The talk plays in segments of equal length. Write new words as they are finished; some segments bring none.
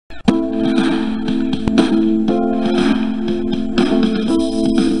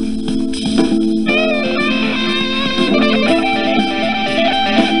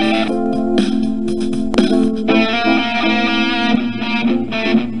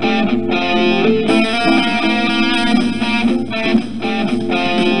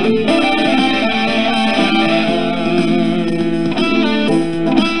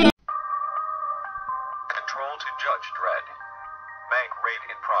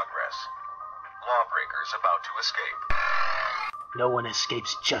progress. Lawbreakers about to escape. No one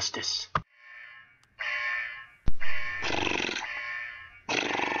escapes justice.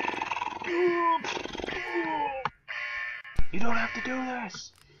 You don't have to do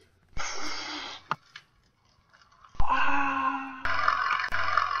this.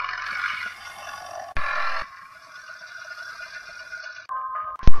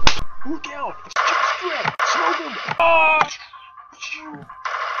 Look out! It's just Dredd! Slow him!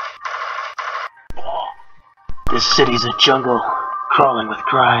 This city's a jungle, crawling with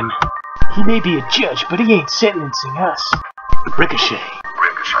crime. He may be a judge, but he ain't sentencing us. Ricochet.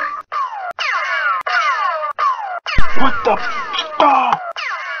 What the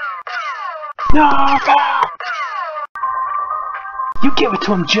No! You give it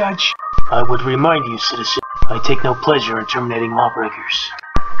to him, Judge. I would remind you, citizen, I take no pleasure in terminating lawbreakers.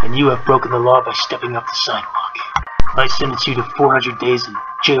 And you have broken the law by stepping off the sidewalk. I sentence you to 400 days in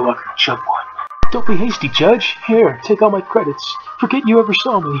Jaywalker Chub 1. Don't be hasty, Judge. Here, take all my credits. Forget you ever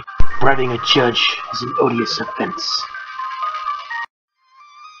saw me. Bribing a judge is an odious offense.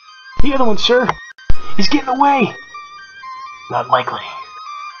 The other one, sir. He's getting away. Not likely.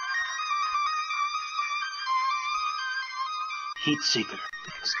 Heat seeker.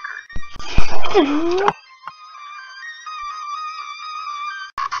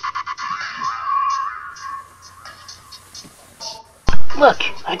 Look,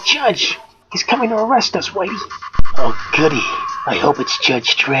 a judge. He's coming to arrest us, Whitey. Oh, goody. I hope it's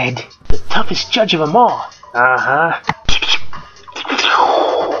Judge Dredd. The toughest judge of them all. Uh-huh.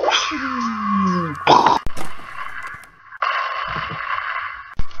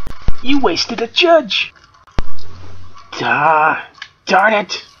 You wasted a judge. Darn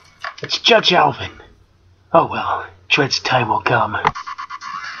it. It's Judge Alvin. Oh well, Dredd's time will come.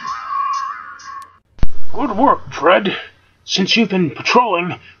 Good work, Dredd. Since you've been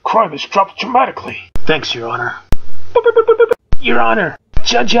patrolling, crime has dropped dramatically. Thanks, Your Honor. Your Honor,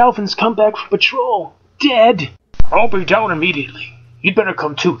 Judge Alvin's come back from patrol. Dead. I'll be down immediately. You'd better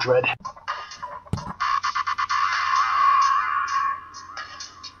come too, Dredd.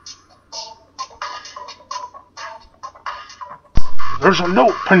 There's a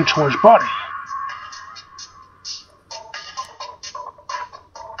note pinned to his body.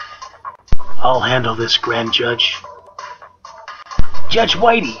 I'll handle this, Grand Judge. Judge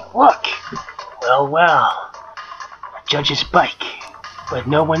Whitey, look! Well. Judge's bike, but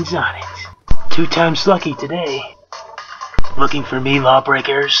no one's on it. 2 times lucky today. Looking for me,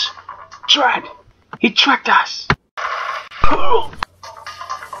 lawbreakers? Dredd! He tricked us!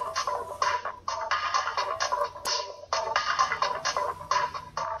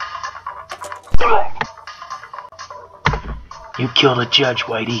 You killed a judge,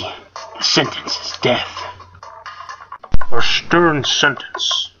 Whitey. The sentence is death. A stern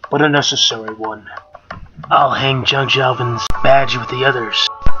sentence, but a necessary one. I'll hang Judge Alvin's badge with the others.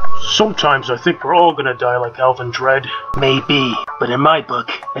 Sometimes I think we're all gonna die like Alvin Dredd. Maybe, but in my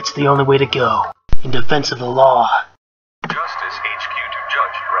book, that's the only way to go. In defense of the law. Justice HQ to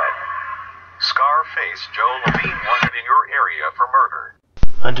Judge Dredd. Scarface Joe Levine wanted in your area for murder.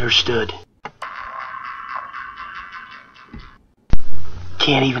 Understood.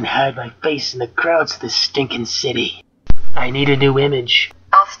 Can't even hide my face in the crowds of this stinking city. I need a new image.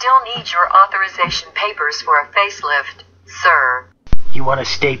 I'll still need your authorization papers for a facelift, sir. You want to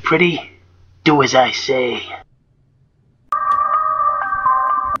stay pretty? Do as I say.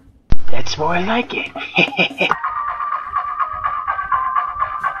 That's more like it.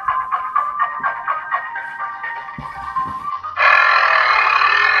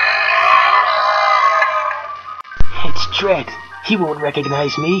 It's Dredd. He won't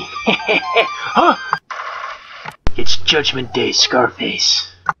recognize me. Huh? It's Judgment Day,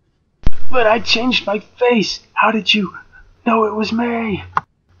 Scarface. But I changed my face. How did you know it was me?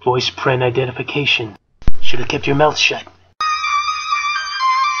 Voice print identification. Should have kept your mouth shut.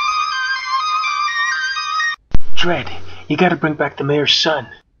 Dredd, you gotta bring back the mayor's son.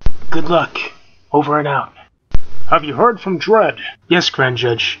 Good luck. Over and out. Have you heard from Dredd? Yes, Grand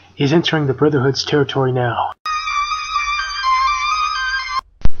Judge. He's entering the Brotherhood's territory now.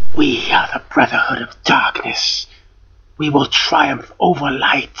 We are the Brotherhood of Darkness. We will triumph over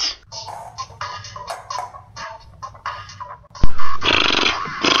light.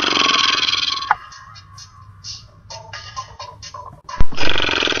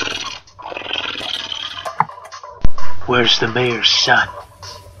 Where's the mayor's son?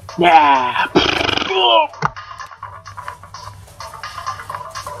 Nah.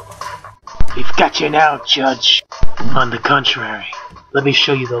 We've got you now, Judge. On the contrary, let me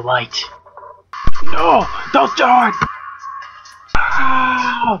show you the light. No, don't do it!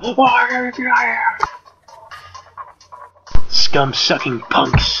 Scum-sucking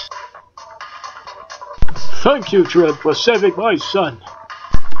punks. Thank you, Dredd, for saving my son.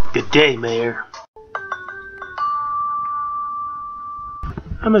 Good day, Mayor.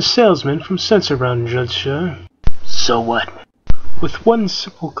 I'm a salesman from Sensorround, Judge. So what? With one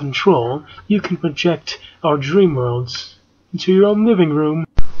simple control, you can project our dream worlds into your own living room.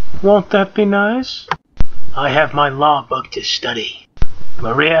 Won't that be nice? I have my law book to study.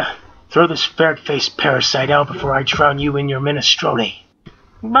 Maria, throw this ferret-faced parasite out before I drown you in your minestrone.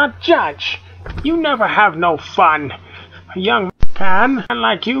 But Judge, you never have no fun. A young man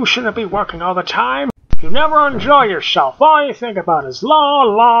like you shouldn't be working all the time. You never enjoy yourself. All you think about is law,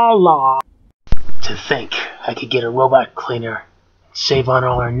 law, law. To think I could get a robot cleaner and save on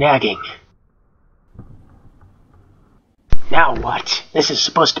all our nagging. Now what? This is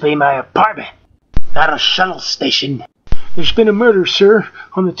supposed to be my apartment, not a shuttle station. There's been a murder, sir,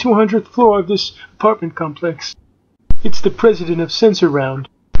 on the 200th floor of this apartment complex. It's the president of Sensorround.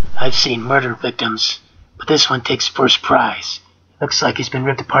 I've seen murder victims, but this one takes first prize. Looks like he's been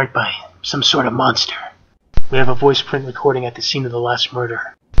ripped apart by some sort of monster. We have a voice print recording at the scene of the last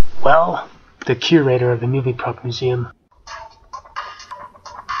murder. Well, the curator of the movie prop museum.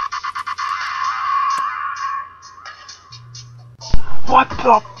 What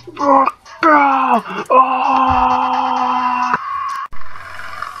the fuck? Oh!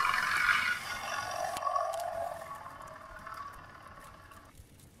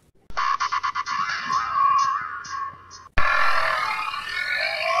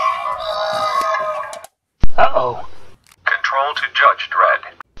 Uh-oh. Control to Judge Dredd.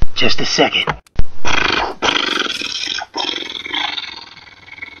 Just a second.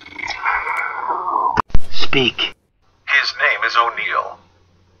 Speak. His name is O'Neill,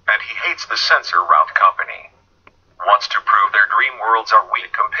 and he hates the Sensorround Company. Wants to prove their dream worlds are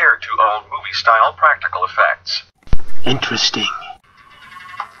weak compared to old movie-style practical effects. Interesting.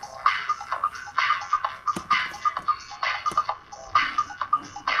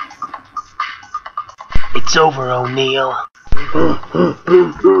 It's over, O'Neill.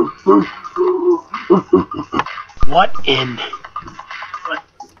 What in...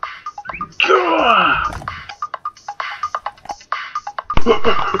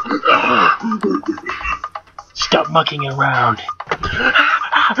 Stop mucking around.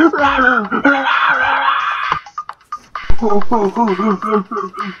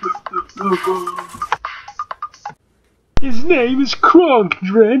 His name is Kronk,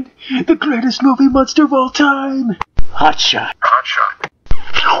 Dredd, the greatest movie monster of all time. Hotshot. Hotshot.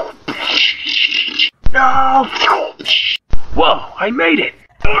 No! Whoa, I made it!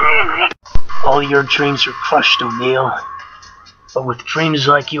 All your dreams are crushed, O'Neill. But with dreams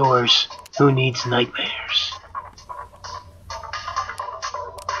like yours, who needs nightmares?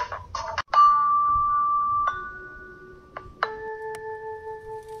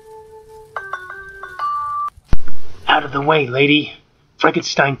 Out of the way, lady.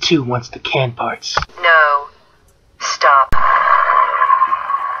 Frankenstein 2 wants the canned parts. No. Stop.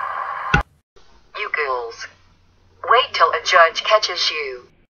 You ghouls. Wait till a judge catches you.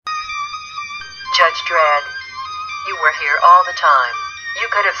 Judge Dredd, you were here all the time. You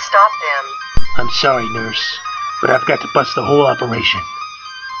could have stopped them. I'm sorry, nurse, but I've got to bust the whole operation.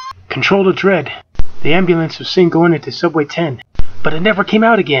 Control to Dredd. The ambulance was seen going into Subway 10, but it never came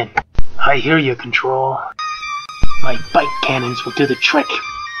out again. I hear you, Control. My bike cannons will do the trick.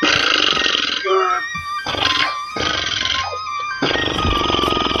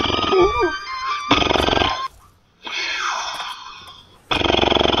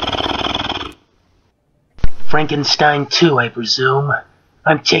 Frankenstein 2, I presume.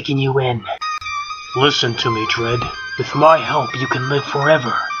 I'm taking you in. Listen to me, Dredd. With my help, you can live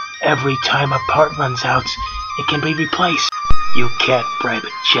forever. Every time a part runs out, it can be replaced. You can't bribe a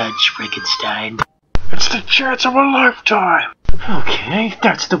judge, Frankenstein. It's the chance of a lifetime. Okay,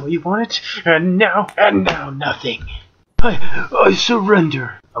 that's the way you want it. And now nothing. I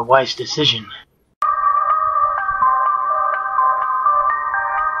surrender. A wise decision.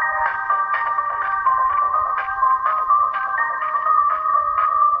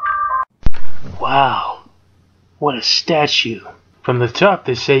 Wow, what a statue. From the top,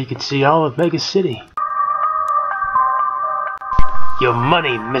 they say you can see all of Mega City. Your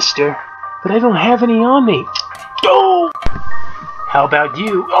money, mister. But I don't have any on me. Oh! How about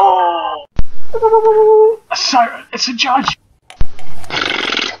you? Oh! A siren. It's a judge.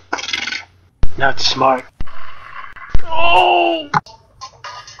 Not smart. Oh!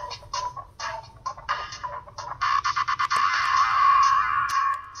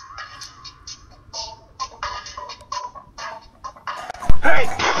 Hey!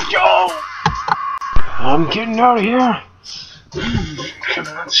 Yo! I'm getting out of here. Come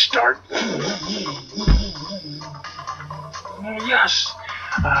on, start. Yes,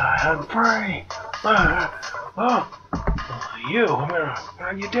 I'm free. You, I'm gonna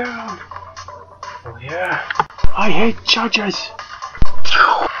run you down. Oh yeah, I hate judges.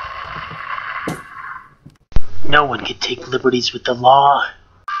 No one can take liberties with the law.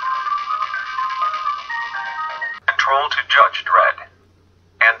 Control to Judge Dredd.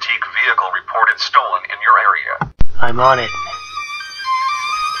 Antique vehicle reported stolen in your area. I'm on it.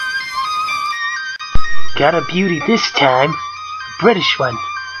 Got a beauty this time. A British one.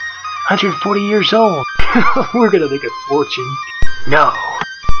 140 years old. We're gonna make a fortune. No.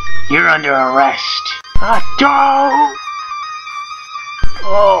 You're under arrest. Don't!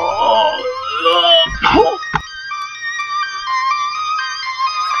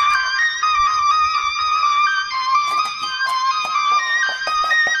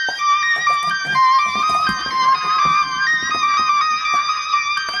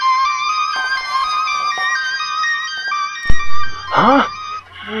 Huh?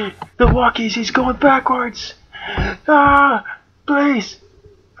 The walkie-talkie's going backwards. Please.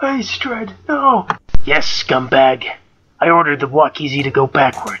 Please, Dredd, no. Yes, scumbag. I ordered the walkie-talkie to go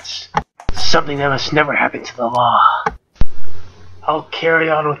backwards. Something that must never happen to the law. I'll carry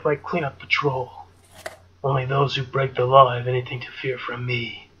on with my cleanup patrol. Only those who break the law have anything to fear from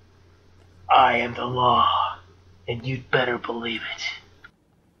me. I am the law, and you'd better believe it.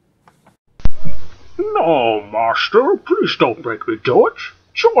 No, Master, please don't break me, George.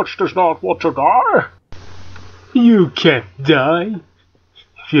 George does not want to die. You can't die.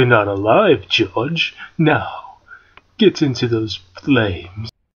 If you're not alive, George. Now, get into those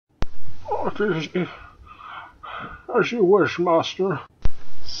flames. As you wish, Master.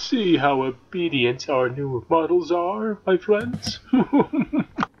 See how obedient our new models are, my friends?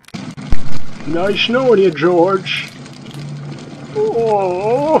 Nice knowing you, George.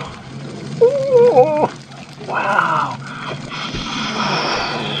 Oh. Wow.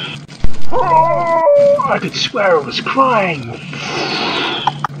 Oh, I could swear I was crying.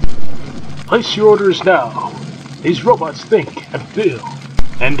 Place your orders now. These robots think and feel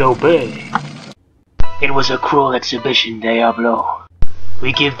and obey. It was a cruel exhibition, Diablo.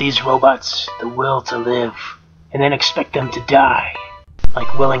 We give these robots the will to live, and then expect them to die,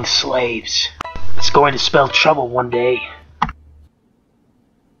 like willing slaves. It's going to spell trouble one day.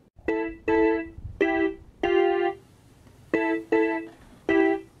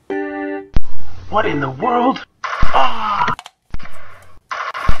 What in the world?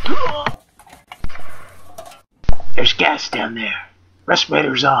 There's gas down there.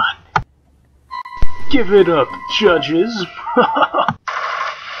 Respirator's on. Give it up, judges.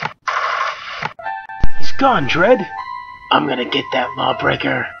 He's gone, Dredd. I'm gonna get that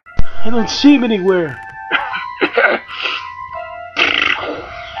lawbreaker. I don't see him anywhere.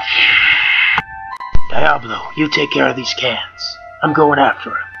 Diablo, you take care of these cans. I'm going after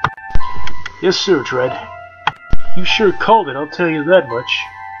him. Yes, sir, Dredd. You sure called it, I'll tell you that much.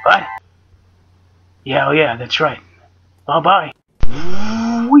 What? Yeah, oh yeah, that's right. Oh, bye.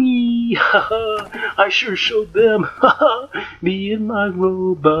 Wee! I sure showed them. Me and my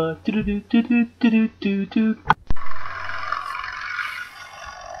robot. Do-do-do-do-do-do-do-do.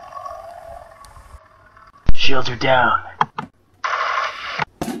 Shields are down.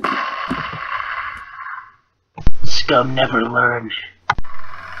 Scum never learn.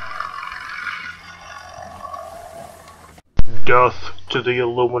 Death to the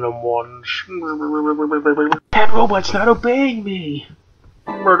aluminum ones. That robot's not obeying me.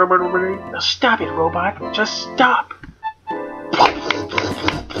 Now stop it, robot. Just stop.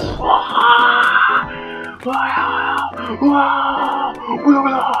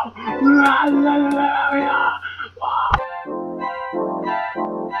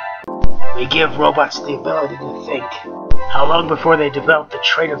 We give robots the ability to think. How long before they develop the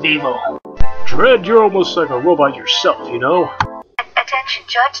trait of evil? Dredd, you're almost like a robot yourself, you know? Attention,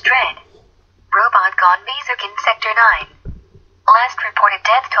 Judge Dredd. Robot gone Bezirkin Sector 9. Last reported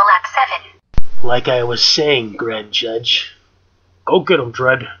death toll at 7. Like I was saying, Grand Judge. Go get him,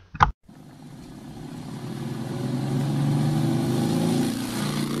 Dredd.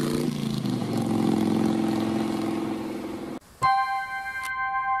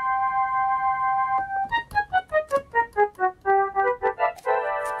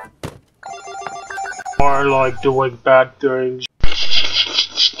 I like doing bad things.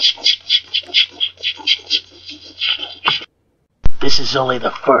 This is only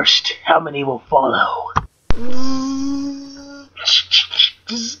the first. How many will follow?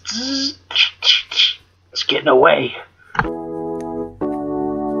 It's getting away.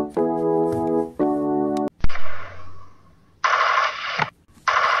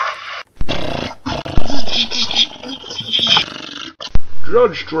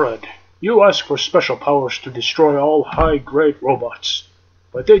 Judge Dredd, you ask for special powers to destroy all high-grade robots.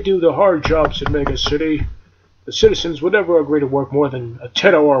 But they do the hard jobs in Mega City. The citizens would never agree to work more than a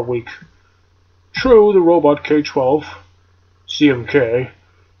 10-hour week. True, the robot K-12, CMK,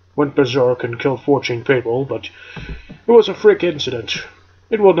 went berserk and killed 14 people, but it was a freak incident.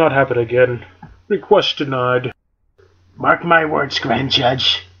 It will not happen again. Request denied. Mark my words, Grand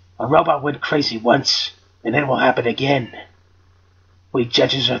Judge. A robot went crazy once, and it will happen again. We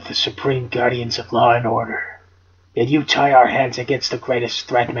judges are the supreme guardians of law and order, and you tie our hands against the greatest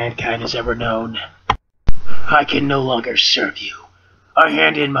threat mankind has ever known. I can no longer serve you. I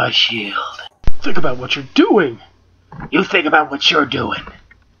hand in my shield. Think about what you're doing. You think about what you're doing.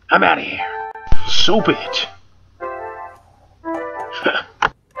 I'm out of here. So be it.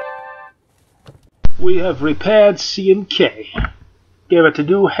 We have repaired CMK. Gave it a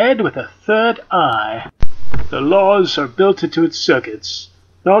new head with a third eye. The laws are built into its circuits,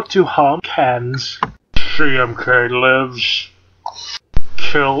 not to harm cans. CMK lives.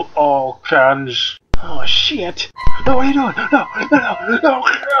 Kill all cans. Oh, shit. No, what are you doing? No.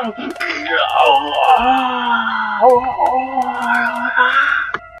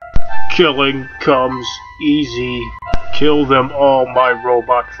 Killing comes easy. Kill them all, my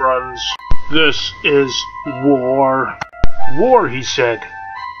robot friends. This is war. War, he said.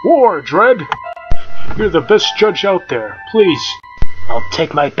 War, Dredd. You're the best judge out there. Please. I'll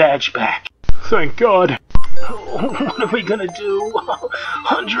take my badge back. Thank God. What are we gonna do?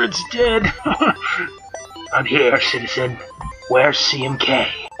 Hundreds dead. I'm here, citizen. Where's CMK?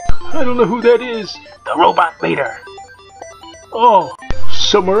 I don't know who that is. The robot leader. Oh,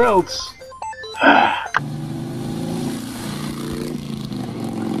 somewhere else.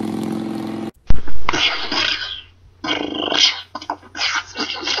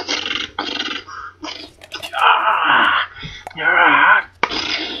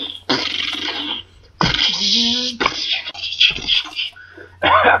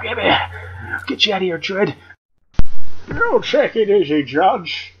 Get you out of here, Dredd. You take it easy,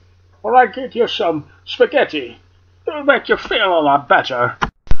 Judge. Or I get you some spaghetti. It'll make you feel a lot better.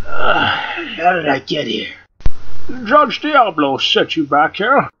 How did I get here? Judge Diablo sent you back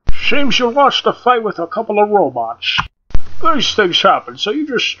here. Seems you lost a fight with a couple of robots. These things happen, so you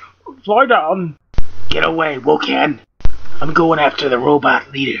just lie down. Get away, Wokan. I'm going after the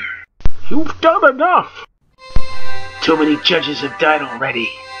robot leader. You've done enough. Too many judges have died already.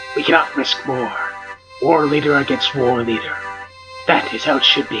 We cannot risk more. War leader against war leader. That is how it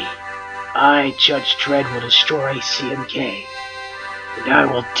should be. I, Judge Dredd, will destroy CMK. And I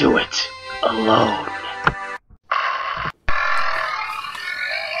will do it alone.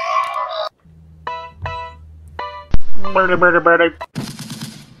 Birdie.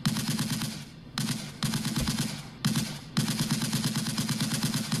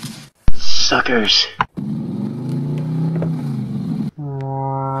 Suckers.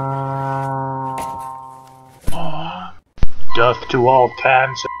 Death to all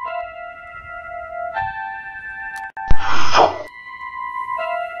cans.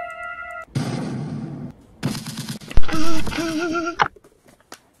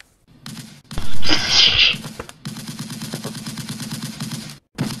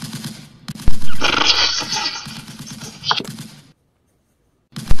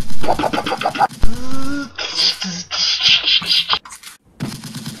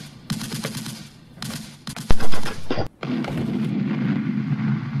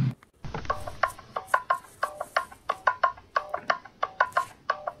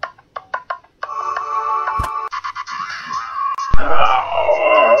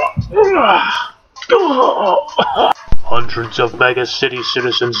 Hundreds of Mega City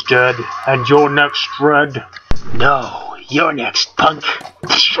citizens dead, and you're next, Dredd. No, you're next, punk.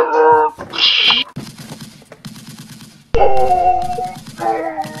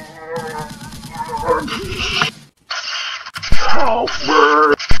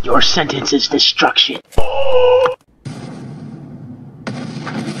 Your sentence is destruction.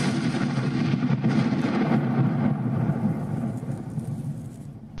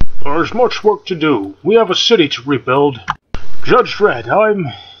 There's much work to do. We have a city to rebuild. Judge Dredd,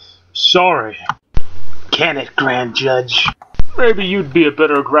 I'm sorry. Can it, Grand Judge? Maybe you'd be a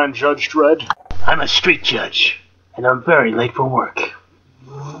better Grand Judge, Dredd. I'm a street judge, and I'm very late for work.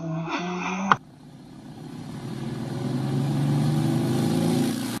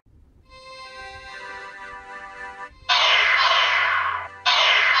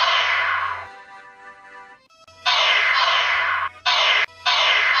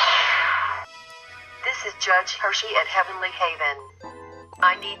 This is Judge Hershey at Heavenly Haven.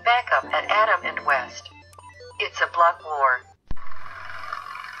 I need backup at Adam and West. It's a block war.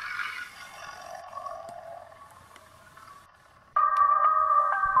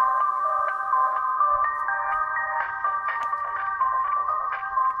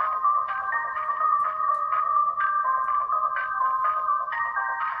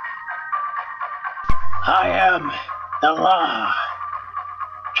 I am the law.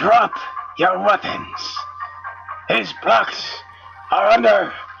 Drop your weapons. His blocks are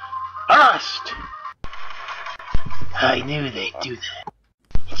under arrest. I knew they'd do that.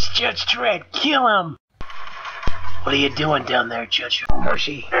 It's Judge Dredd. Kill him. What are you doing down there, Judge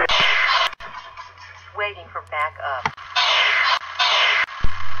Hershey? Waiting for backup.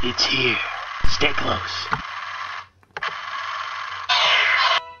 It's here. Stay close.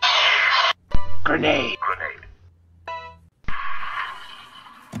 Grenade. Grenade.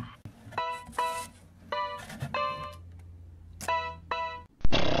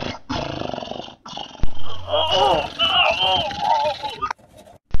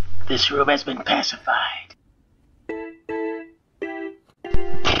 This room has been pacified.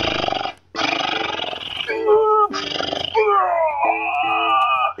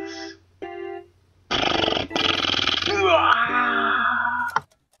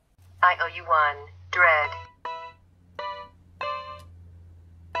 I owe you one, Dredd.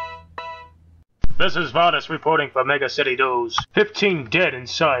 This is Vardas reporting for Mega City News. 15 dead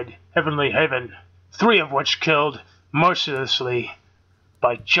inside Heavenly Haven, 3 of which killed mercilessly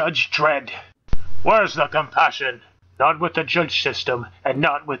by Judge Dredd. Where's the compassion? Not with the judge system, and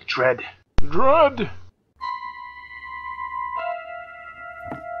not with Dredd. Dredd!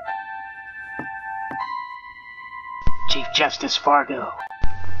 Chief Justice Fargo.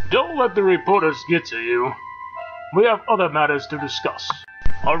 Don't let the reporters get to you. We have other matters to discuss.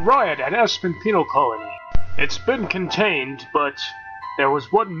 A riot at Aspen Penal Colony. It's been contained, but there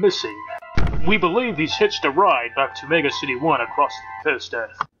was one missing. We believe he's hitched a ride back to Mega City 1 across the Fifth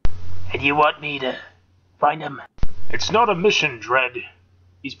Earth. And you want me to find him? It's not a mission, Dredd.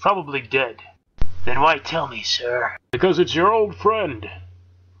 He's probably dead. Then why tell me, sir? Because it's your old friend,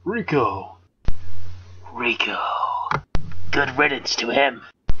 Rico. Rico. Good riddance to him.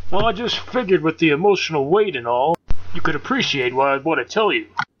 Well, I just figured with the emotional weight and all, you could appreciate what I want to tell you.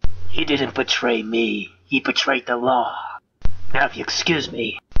 He didn't betray me. He betrayed the law. Now, if you excuse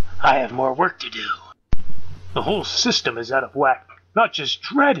me, I have more work to do. The whole system is out of whack. Not just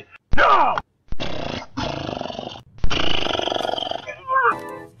Dredd. No!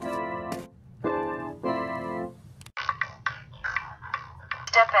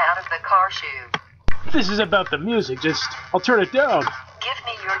 Step out of the car chute. This is about the music, I'll turn it down. Give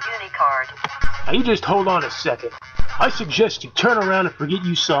me your Unicard. Now you just hold on a second. I suggest you turn around and forget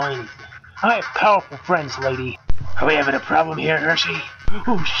you saw anything. I have powerful friends, lady. Are we having a problem here, Hershey?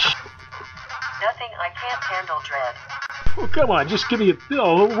 Oh, shit. Nothing I can't handle, Dredd. Well, come on, just give me a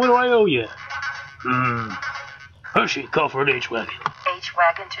bill. What do I owe you? Hershey, call for an H-Wagon.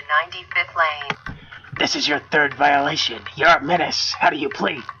 H-Wagon to 95th Lane. This is your 3rd violation. You're a menace. How do you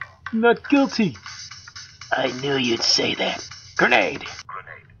plead? Not guilty. I knew you'd say that. Grenade!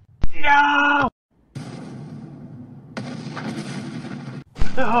 Grenade. No!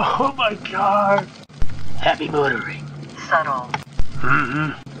 Oh my god! Happy motoring. Subtle.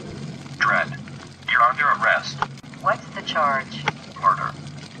 Dredd, you're under arrest. What's the charge? Murder.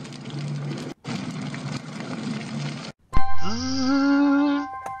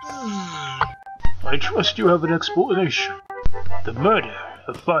 I trust you have an explanation. The murder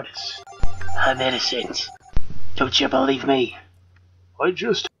of Vardas. I'm innocent. Don't you believe me?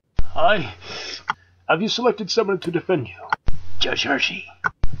 Have you selected someone to defend you? Judge Hershey.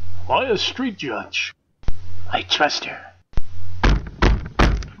 Why a street judge? I trust her.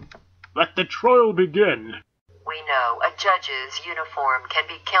 Let the trial begin. We know a judge's uniform can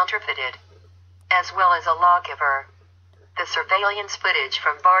be counterfeited, as well as a lawgiver. The surveillance footage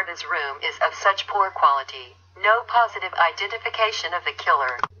from Varda's room is of such poor quality, no positive identification of the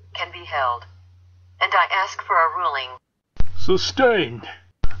killer can be held. And I ask for a ruling. Sustained.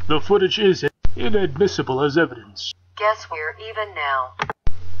 The footage is inadmissible as evidence. Guess we're even now.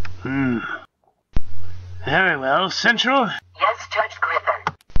 Very well, Central. Yes, Judge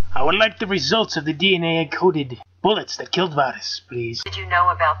Griffin. I would like the results of the DNA-encoded bullets that killed Vardas, please. Did you know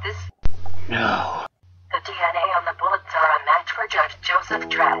about this? No. The DNA on the bullets are a match for Judge Joseph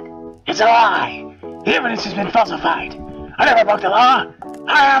Dredd. It's a lie! The evidence has been falsified! I never broke the law!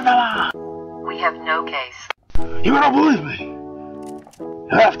 I am the law! We have no case. You don't believe me!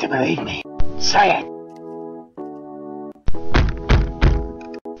 You have to believe me. Say it!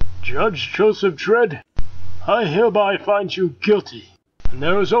 Judge Joseph Dredd, I hereby find you guilty. And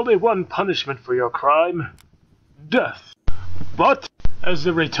there is only one punishment for your crime. Death. But, as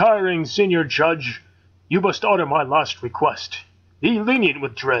the retiring senior judge, you must honor my last request. Be lenient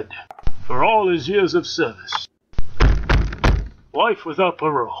with Dredd, for all his years of service. Life without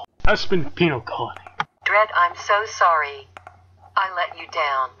parole. Aspen Penal Colony. Dredd, I'm so sorry. I let you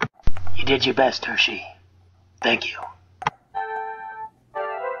down. You did your best, Hershey. Thank you.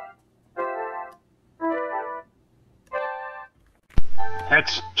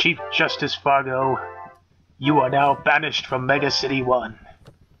 Ex-Chief Justice Fargo, you are now banished from Mega City 1.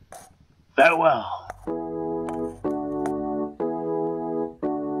 Farewell.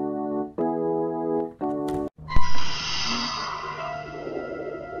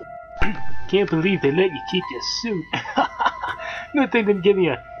 Can't believe they let you keep your suit. Good thing didn't give me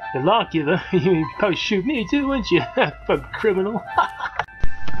a binocular. You'd probably shoot me too, wouldn't you? Fucking criminal.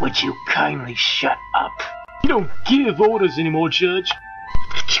 Would you kindly shut up? You don't give orders anymore, Judge.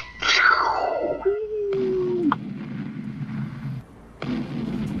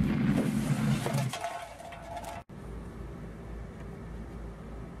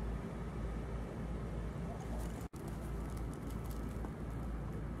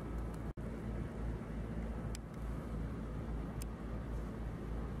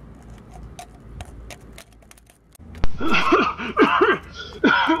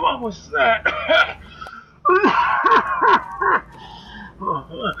 What was that?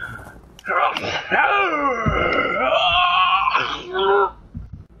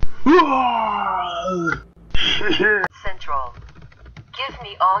 Central. Give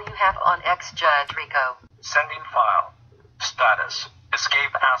me all you have on ex-Judge Rico. Sending file. Status.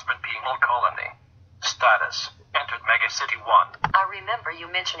 Escape Aspen Penal Colony. Status. Entered Mega City 1. I remember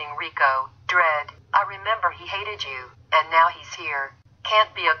you mentioning Rico, Dredd. I remember he hated you, and now he's here.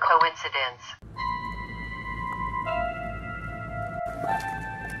 Can't be a coincidence.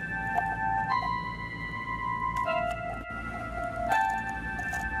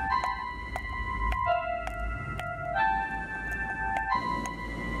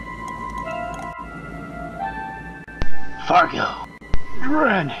 Fargo.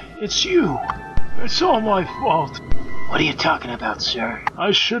 Dredd, it's you. It's all my fault. What are you talking about, sir? I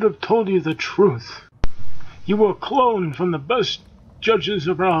should have told you the truth. You were cloned from the best judges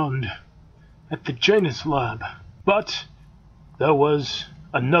around at the Janus lab. But there was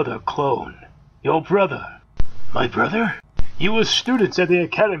another clone. Your brother. My brother? You were students at the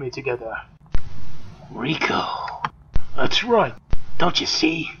academy together. Rico. That's right. Don't you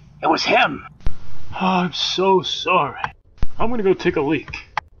see? It was him. I'm so sorry. I'm gonna go take a leak.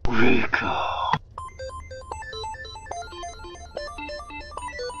 Rico.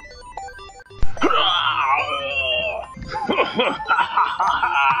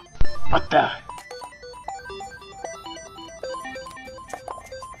 What the?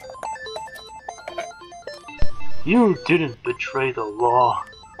 You didn't betray the law.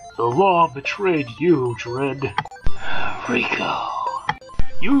 The law betrayed you, Dredd. Rico.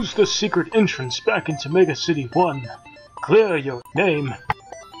 Use the secret entrance back into Mega City 1. Clear your name.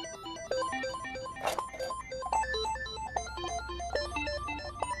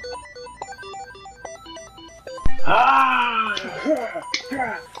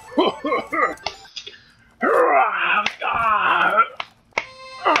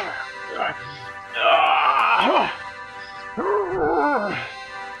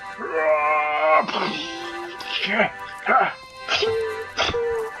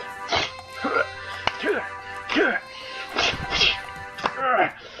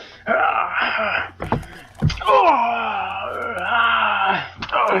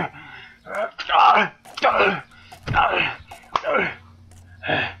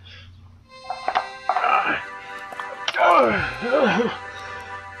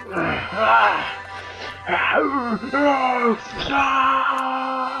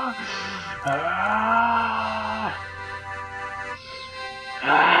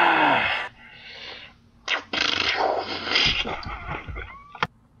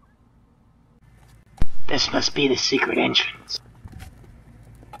 This must be the secret entrance.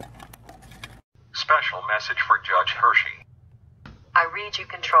 Special message for Judge Hershey. I read you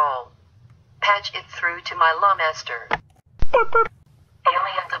control. Patch it through to my lawmaster.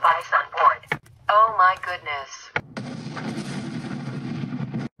 Alien device on board. Oh my goodness.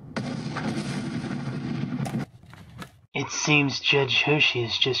 It seems Judge Hershey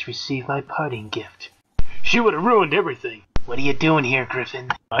has just received my parting gift. She would have ruined everything. What are you doing here,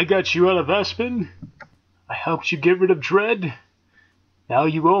 Griffin? I got you out of Aspen. I helped you get rid of Dredd. Now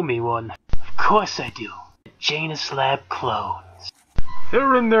you owe me one. Of course I do. The Janus Lab clones.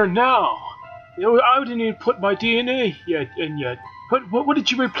 They're in there now. You know, I didn't even put my DNA in yet. What did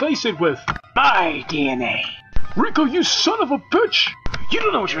you replace it with? My DNA. Rico, you son of a bitch! You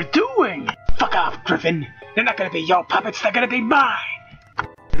don't know what you're doing. Fuck off, Griffin. They're not gonna be your puppets, they're gonna be mine.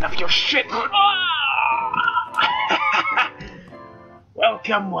 Enough of your shit.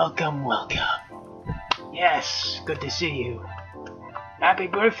 Welcome, welcome, welcome. Yes, good to see you. Happy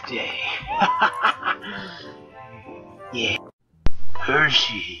birthday. Yeah.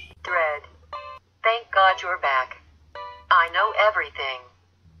 Hershey. Dredd. Thank God you're back. I know everything.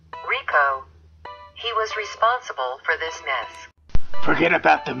 Rico. He was responsible for this mess. Forget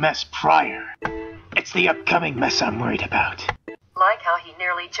about the mess prior. It's the upcoming mess I'm worried about. Like how he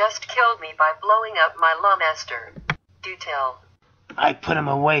nearly just killed me by blowing up my lawmaster. Do tell. I put him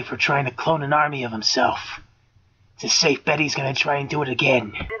away for trying to clone an army of himself. It's a safe bet he's gonna try and do it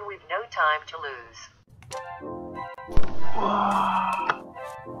again. Then we've no time to lose.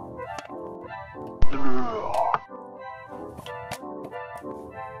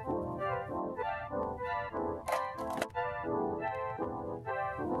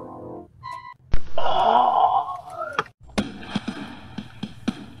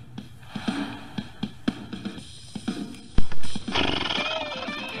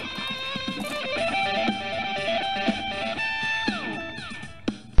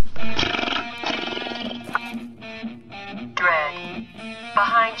 Dredd.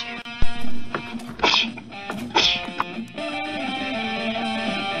 Behind you.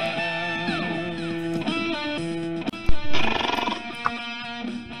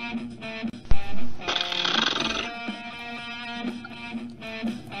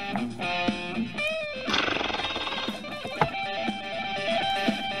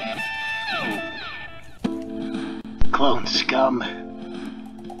 Clone scum.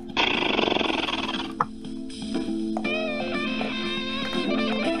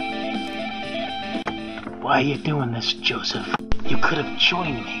 Why are you doing this, Joseph? You could have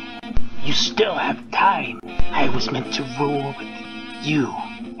joined me. You still have time. I was meant to rule with you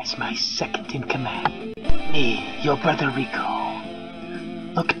as my second in command. Me, your brother Rico.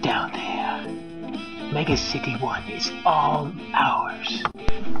 Look down there. Mega City 1 is all ours.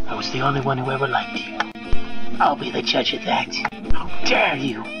 I was the only one who ever liked you. I'll be the judge of that. How dare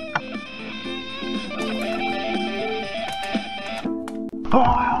you!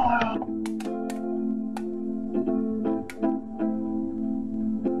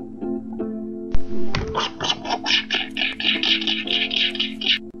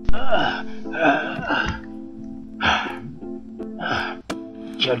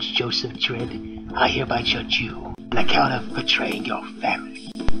 Judge Joseph Dredd, I hereby judge you on account of betraying your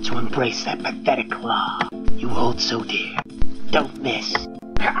family to embrace that pathetic law you hold so dear. Don't miss.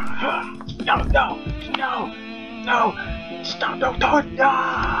 No, no, no, no, stop, don't, no!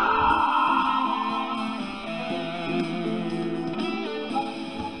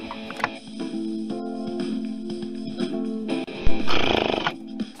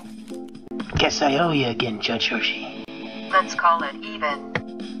 Guess I owe you again, Judge Hershey. Let's call it even.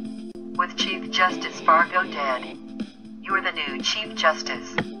 With Chief Justice Fargo dead, you're the new Chief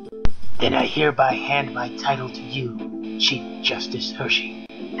Justice. Then I hereby hand my title to you, Chief Justice Hershey.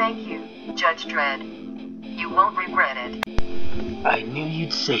 Thank you, Judge Dredd. You won't regret it. I knew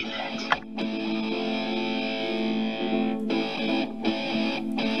you'd say that.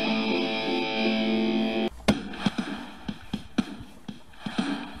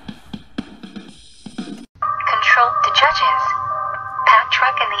 Control to judges. Packed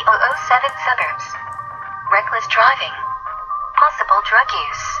truck in the 007 suburbs. Reckless driving. Possible drug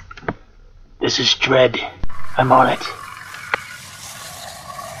use. This is Dredd. I'm on it.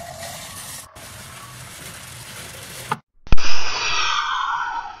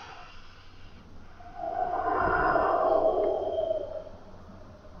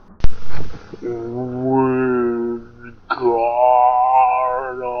 We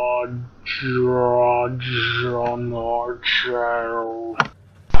got a judge on our channel.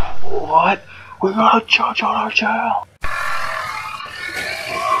 What? We got a judge on our channel?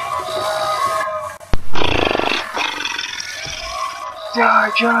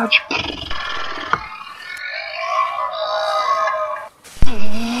 Die, Judge!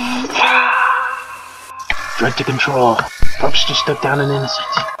 Dredd to control. Pups just took down an innocent.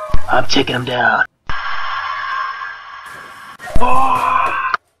 I'm taking him down.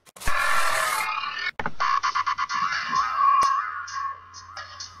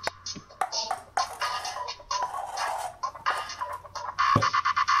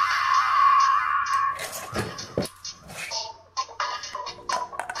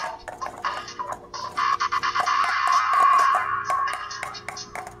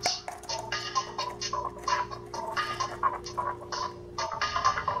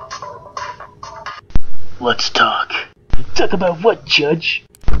 Let's talk. Talk about what, Judge?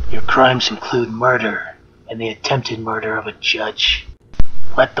 Your crimes include murder and the attempted murder of a judge.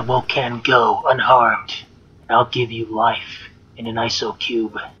 Let the Wokan go unharmed, and I'll give you life in an ISO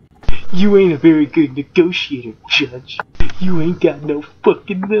cube. You ain't a very good negotiator, Judge. You ain't got no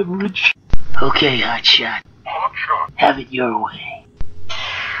fucking leverage. Okay, Hotshot. Have it your way.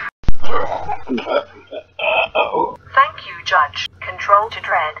 Thank you, Judge. Control to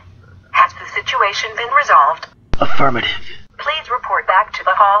Dredd. Has the situation been resolved? Affirmative. Please report back to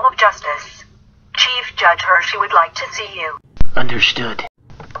the Hall of Justice. Chief Judge Hershey would like to see you. Understood.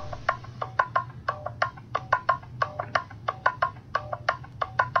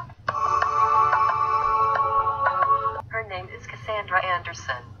 Her name is Cassandra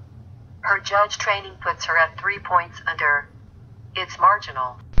Anderson. Her judge training puts her at 3 points under. It's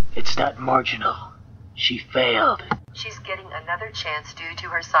marginal. It's not marginal. She failed. She's getting another chance due to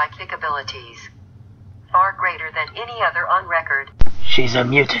her psychic abilities. Far greater than any other on record. She's a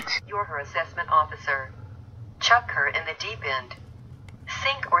mutant. You're her assessment officer. Chuck her in the deep end.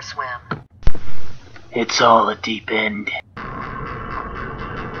 Sink or swim. It's all a deep end.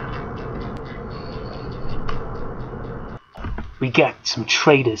 We got some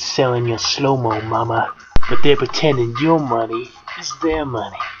traders selling your slow-mo, mama. But they're pretending your money is their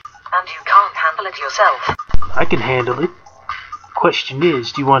money. And you can't handle it yourself. I can handle it. Question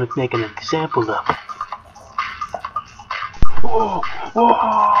is, do you want to make an example of it? Whoa, whoa,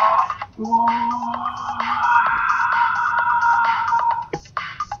 whoa.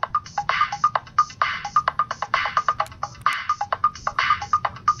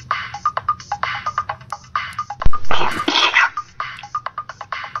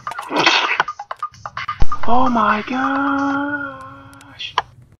 Oh my gosh!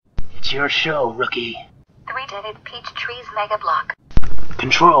 It's your show, rookie. 3-deaded peach trees mega block.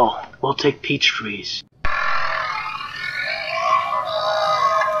 Control. We'll take peach trees.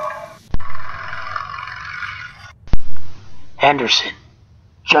 Anderson.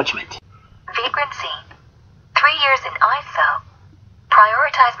 Judgment. Vagrancy. 3 years in ISO.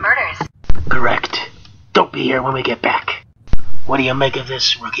 Prioritize murders. Correct. Don't be here when we get back. What do you make of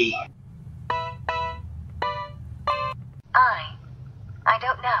this, rookie? I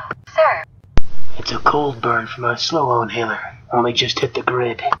don't know, sir. It's a cold burn from a slow-mo inhaler. Only just hit the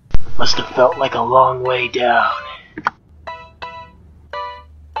grid. Must have felt like a long way down.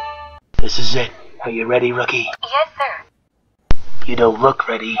 This is it. Are you ready, rookie? Yes, sir. You don't look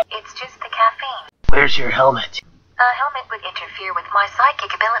ready. It's just the caffeine. Where's your helmet? A helmet would interfere with my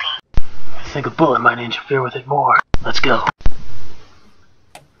psychic ability. I think a bullet might interfere with it more. Let's go.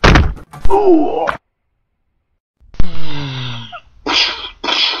 Ooh.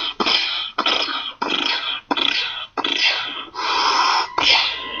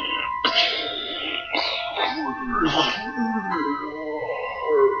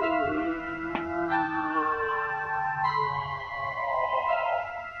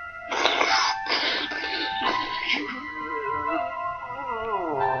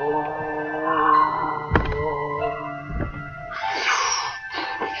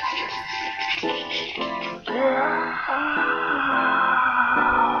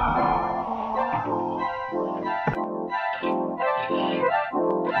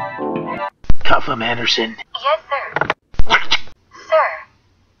 Cuff him, Anderson. Yes, sir. Sir,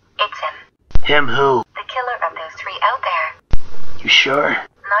 it's him. Him who? The killer of those 3 out there. You sure?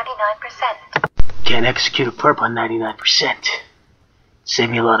 99%. Can't execute a perp on 99%. Save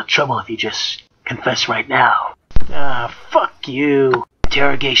me a lot of trouble if you just confess right now. Ah, fuck you.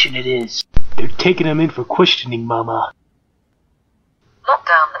 Interrogation it is. They're taking him in for questioning, mama. Lock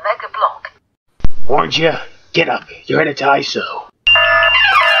down the mega block. Warned ya. Get up. You're headed to ISO.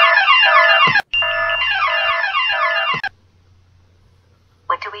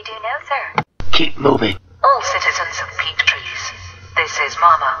 What do we do now, sir? Keep moving. All citizens of Peak Trees. This is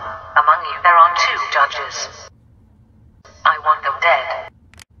Mama. Among you, there are 2 judges. I want them dead.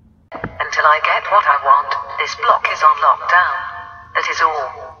 Until I get what I want, this block is on lockdown. That is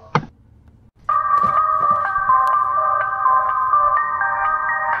all.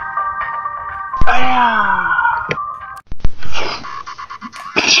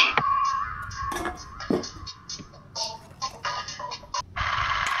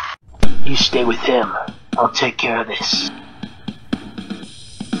 You stay with him. I'll take care of this.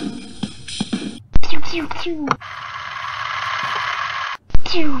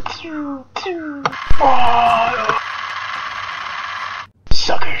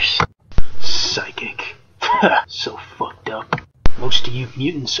 Suckers. Psychic. So fucked up. Most of you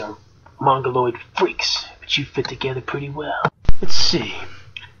mutants are mongoloid freaks, but you fit together pretty well. Let's see.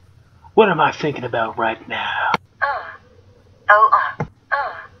 What am I thinking about right now?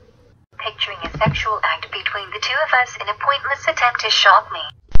 Picturing a sexual act between the 2 of us in a pointless attempt to shock me.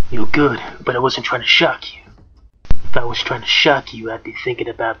 You're good, but I wasn't trying to shock you. If I was trying to shock you, I'd be thinking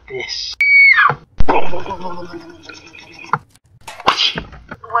about this. What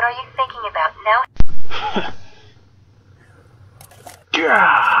are you thinking about now?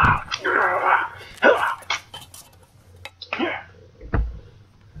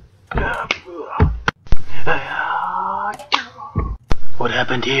 What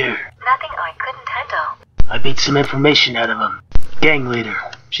happened here? Nothing I couldn't handle. I beat some information out of him. Gang leader.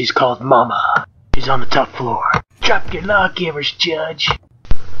 She's called Mama. She's on the top floor. Drop your lawgivers, Judge.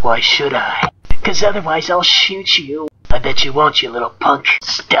 Why should I? 'Cause otherwise I'll shoot you. I bet you won't, you little punk.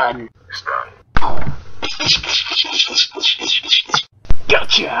 Stun.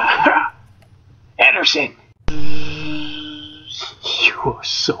 Gotcha! Anderson! You are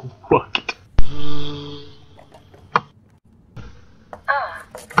so fucked.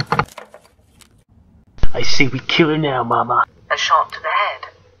 I see we kill her now, Mama. A shot to the head.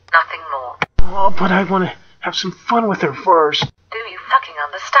 Nothing more. Oh, but I want to have some fun with her first. Do you fucking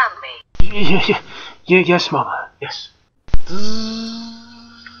understand me? Yes, Mama. Yes.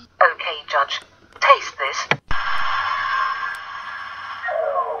 Okay, Judge. Taste this.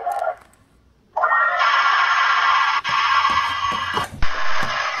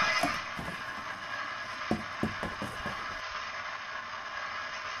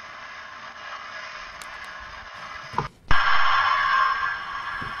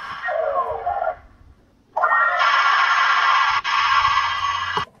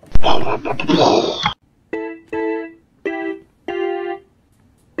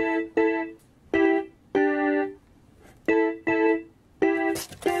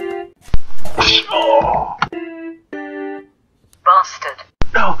 Bastard.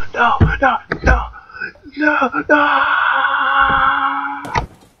 No.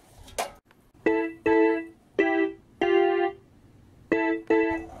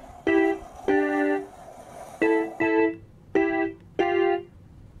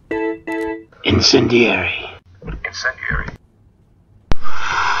 Incendiary. Incendiary.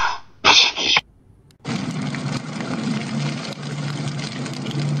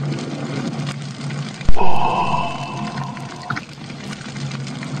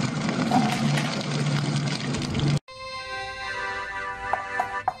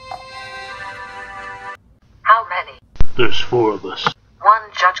 How many? There's 4 of us. One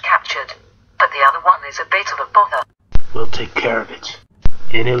judge captured, but the other one is a bit of a bother. We'll take care of it.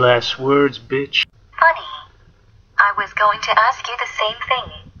 Any last words, bitch? Funny. I was going to ask you the same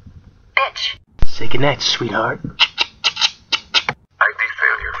thing. Bitch. Say goodnight, sweetheart. ID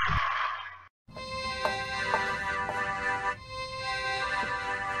failure.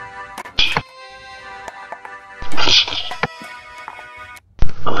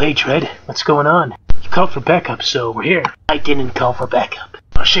 Oh, hey, Dredd. What's going on? You called for backup, so we're here. I didn't call for backup.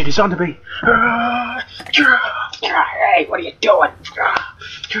 Oh, shit, he's on to me. Hey, what are you doing?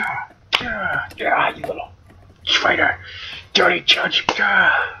 You little traitor. Dirty judge.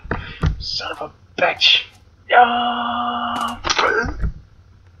 Son of a bitch.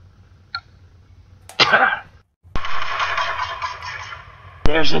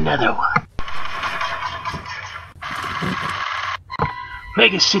 There's another one.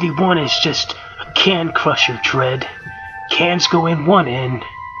 Mega City 1 is just a can crusher, Dredd. Cans go in one end,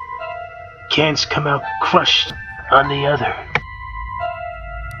 cans come out crushed on the other.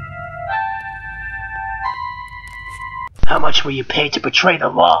 How much were you paid to betray the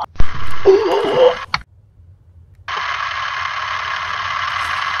law?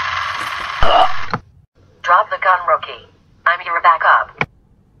 Drop the gun, rookie. I'm your backup.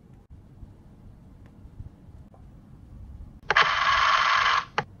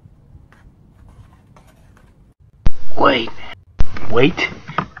 Wait?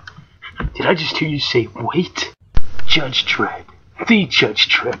 Did I just hear you say wait? Judge Dredd, the Judge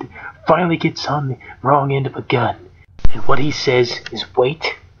Dredd, finally gets on the wrong end of a gun. And what he says is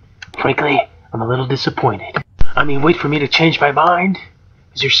wait? Frankly, I'm a little disappointed. I mean, wait for me to change my mind?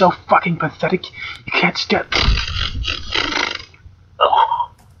 Because you're so fucking pathetic, you can't step. Oh.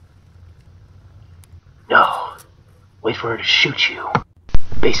 No. Wait for her to shoot you.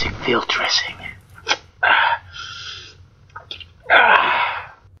 Basic field dressing.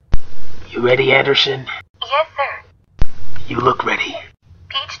 You ready, Anderson? Yes, sir. You look ready.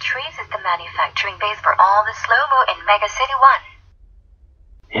 Peach Trees is the manufacturing base for all the slow-mo in Mega City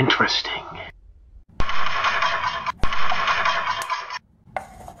 1. Interesting.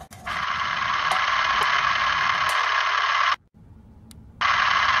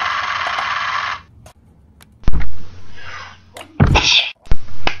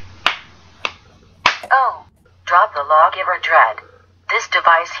 Oh, drop the lawgiver Dredd. This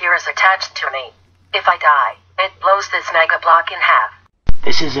device here is attached to me. If I die, It blows this mega block in half.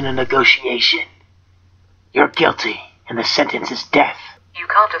 This isn't a negotiation. You're guilty, and the sentence is death. You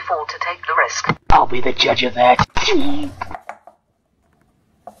can't afford to take the risk. I'll be the judge of that.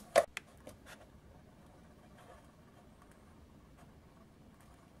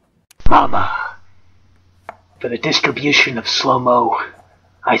 Mama, for the distribution of slow-mo,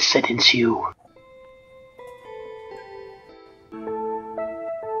 I sentence you.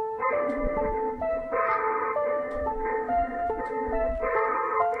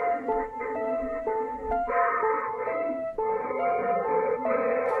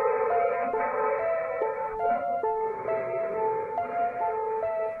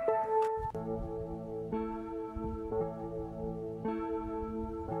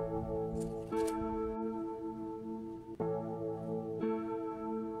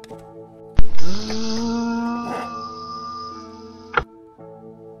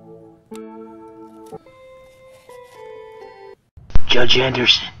 Judge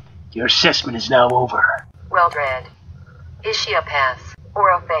Anderson, your assessment is now over. Well, Dredd, is she a pass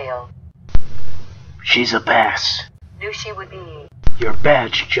or a fail? She's a pass. Knew she would be. Your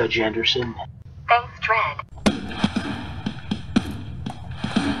badge, Judge Anderson. Thanks, Dredd.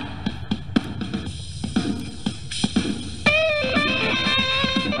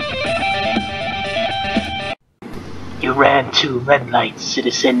 You ran 2 red lights,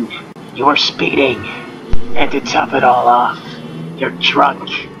 citizen. You were speeding. And to top it all off, you're drunk.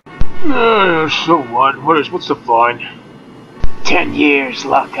 So what? What's the fine? 10 years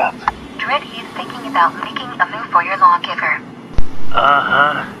lockup. Dredd, he's thinking about making a move for your lawgiver.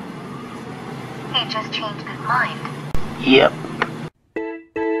 Uh-huh. He just changed his mind. Yep.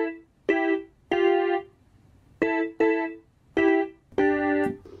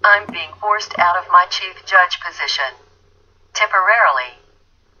 I'm being forced out of my chief judge position. Temporarily.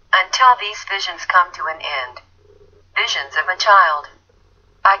 Until these visions come to an end. Visions of a child.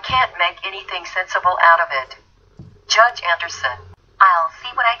 I can't make anything sensible out of it. Judge Anderson. I'll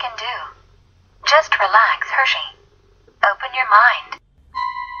see what I can do. Just relax, Hershey. Open your mind.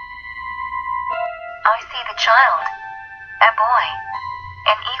 I see the child. A boy.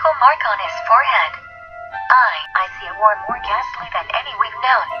 An eagle mark on his forehead. I see a war more ghastly than any we've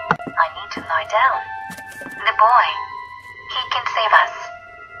known. I need to lie down. The boy. He can save us.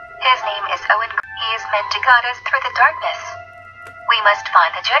 His name is Owen. He is meant to guide us through the darkness. We must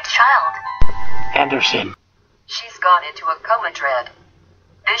find the Judge child. Anderson. She's gone into a coma, Dredd.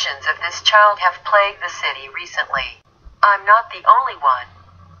 Visions of this child have plagued the city recently. I'm not the only one.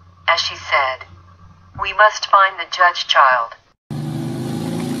 As she said, we must find the Judge child.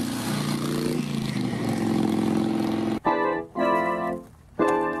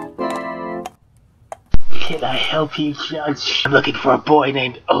 Can I help you, Judge? I'm looking for a boy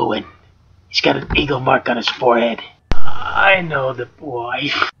named Owen. He's got an eagle mark on his forehead. I know the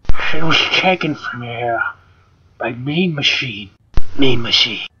boy. He was taken from here by Mean Machine. Mean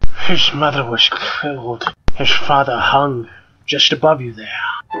Machine. His mother was killed. His father hung just above you there.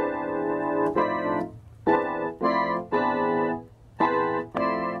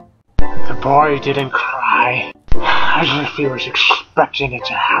 The boy didn't cry, as if he was expecting it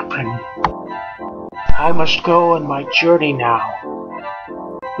to happen. I must go on my journey now.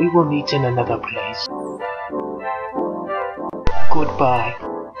 We will meet in another place. Goodbye.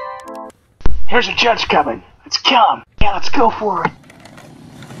 Here's a judge coming. Let's kill him. Yeah, let's go for it.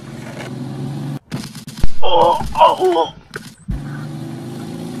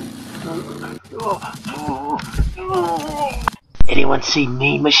 Anyone see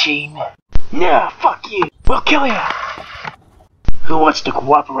Mean Machine? Nah, fuck you. We'll kill you. Who wants to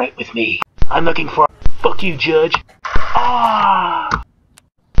cooperate with me? I'm looking for... Fuck you, Judge. Ah!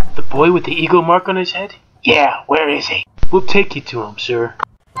 The boy with the eagle mark on his head? Yeah, where is he? We'll take you to him, sir.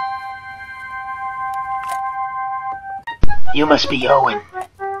 You must be Owen.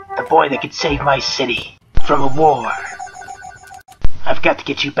 The boy that could save my city. From a war. I've got to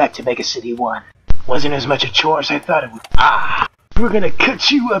get you back to Mega City 1. Wasn't as much a chore as I thought it would. Ah! We're gonna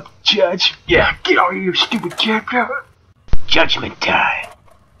cut you up, Judge. Yeah, get out of here, stupid character. Judgment time.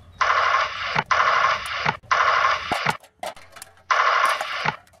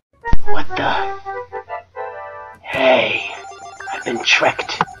 What the? Hey, I've been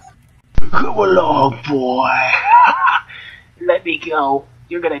tricked. Go along, boy. Let me go.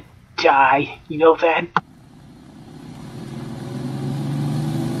 You're gonna die. You know that?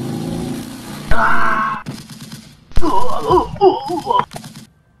 Ah.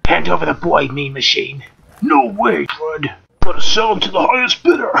 Hand over the boy, Mean Machine. No way, Dredd. Gotta sell him to the highest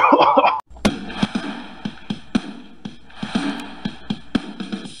bidder.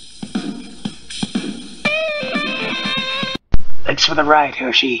 for the ride,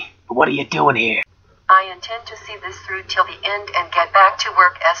 Hershey. But what are you doing here? I intend to see this through till the end and get back to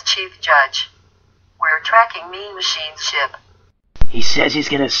work as Chief Judge. We're tracking Mean Machine's ship. He says he's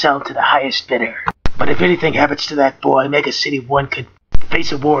gonna sell to the highest bidder. But if anything happens to that boy, Mega City 1 could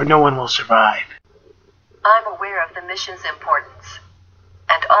face a war no one will survive. I'm aware of the mission's importance,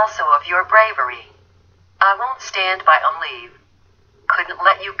 and also of your bravery. I won't stand by on leave. Couldn't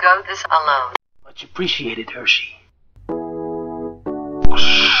let you go this alone. Much appreciated, Hershey.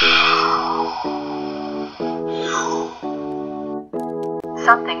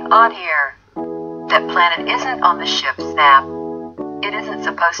 Something odd here. That planet isn't on the ship's map. It isn't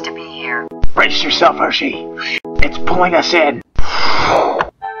supposed to be here. Brace yourself, Hershey. It's pulling us in.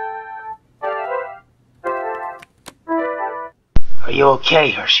 Are you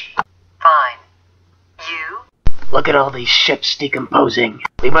okay, Hershey? Fine. You? Look at all these ships decomposing.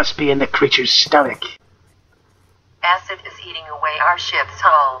 We must be in the creature's stomach. Acid is eating away our ship's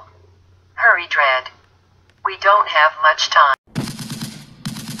hull. Hurry, Dredd. We don't have much time.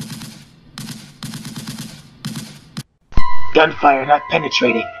 Gunfire not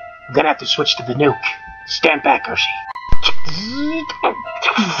penetrating. I'm gonna have to switch to the nuke. Stand back, Hershey.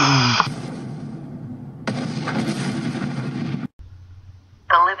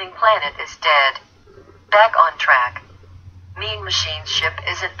 The living planet is dead. Back on track. Mean Machine's ship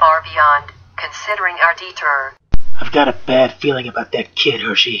isn't far beyond, considering our detour. I've got a bad feeling about that kid,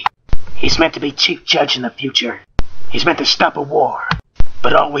 Hershey. He's meant to be Chief Judge in the future. He's meant to stop a war.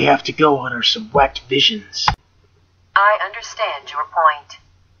 But all we have to go on are some whacked visions. I understand your point.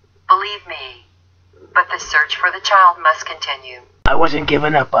 Believe me. But the search for the child must continue. I wasn't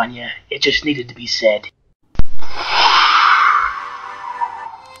giving up on you. It just needed to be said.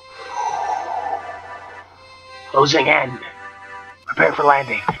 Closing in. Prepare for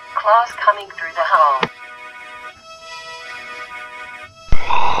landing. Claws coming through the hull.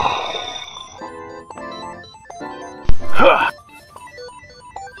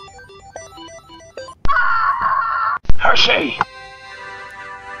 Hershey!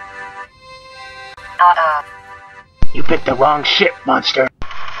 You picked the wrong ship, monster.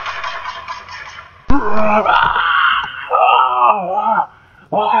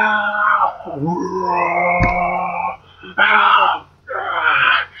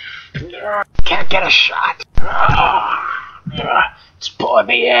 Can't get a shot. It's pulling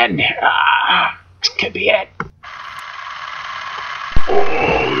me in. This could be it.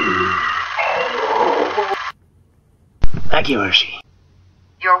 Thank you, Hershey.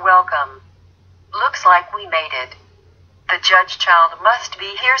 You're welcome. Looks like we made it. The Judge child must be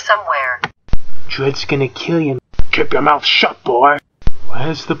here somewhere. Dredd's gonna kill you. Keep your mouth shut, boy.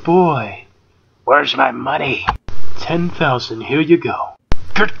 Where's the boy? Where's my money? 10,000, here you go.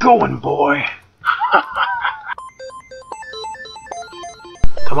 Get going, boy.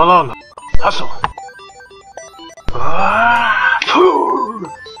 Come along, hustle.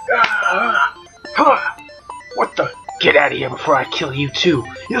 What the? Get out of here before I kill you too.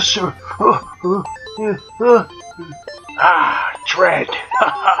 Yes, sir. Dredd.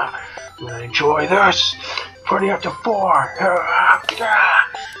 I'm gonna enjoy this. 40 up to 4.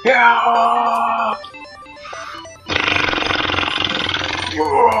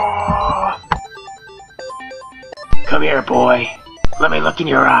 Come here, boy. Let me look in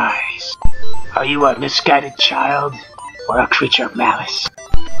your eyes. Are you a misguided child or a creature of malice?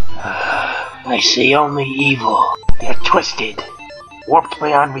 I see only evil. You're twisted, warped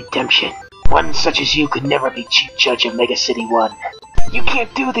beyond redemption. One such as you could never be Chief Judge of Mega City 1. You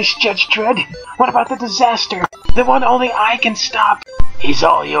can't do this, Judge Dredd. What about the disaster? The one only I can stop. He's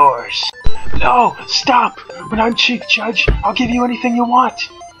all yours. No, stop. When I'm Chief Judge, I'll give you anything you want.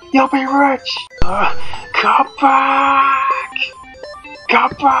 You'll be rich. Come back.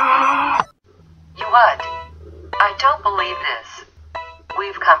 Come back. You what? I don't believe this.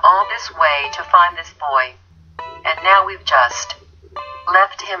 We've come all this way to find this boy, and now we've just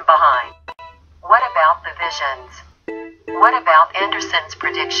left him behind. What about the visions? What about Anderson's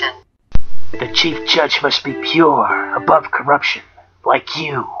prediction? The Chief Judge must be pure, above corruption, like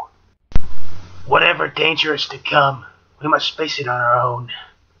you. Whatever danger is to come, we must face it on our own.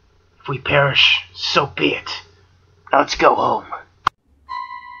 If we perish, so be it. Now let's go home.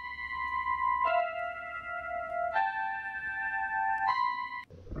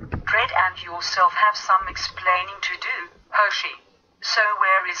 Dredd and yourself have some explaining to do, Hershey. So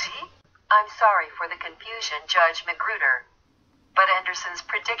where is he? I'm sorry for the confusion, Judge Magruder. But Anderson's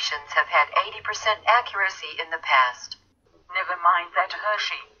predictions have had 80% accuracy in the past. Never mind that,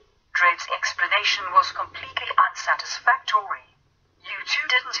 Hershey. Dredd's explanation was completely unsatisfactory. You two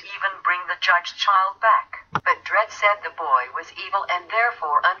didn't even bring the Judge child back. But Dredd said the boy was evil and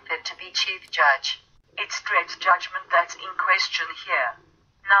therefore unfit to be chief judge. It's Dredd's judgment that's in question here.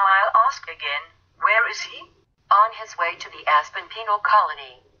 Now I'll ask again, where is he? On his way to the Aspen Penal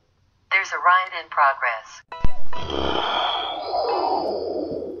Colony. There's a riot in progress.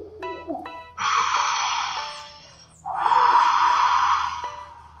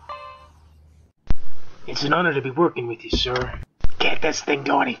 It's an honor to be working with you, sir. Can't this thing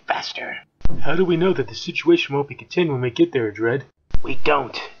go any faster? How do we know that the situation won't be contained when we get there, Dredd? We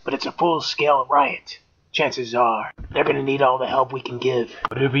don't, but it's a full-scale riot. Chances are, they're gonna need all the help we can give.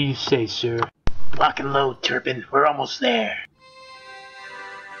 Whatever you say, sir. Lock and load, Turpin. We're almost there.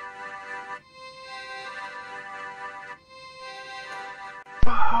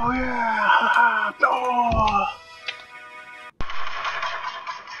 Oh, yeah! Oh!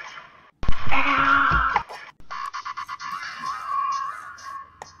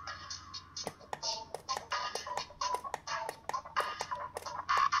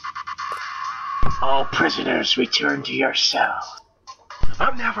 All prisoners, return to your cell.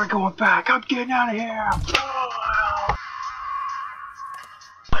 I'm never going back. I'm getting out of here. Oh.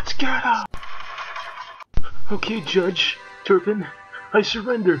 Let's get out. Okay, Judge. Turpin, I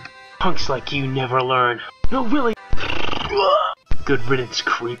surrender. Punks like you never learn. No, really. Good riddance,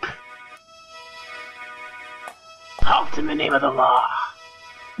 creep. Halt in the name of the law.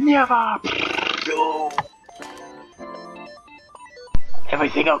 Never.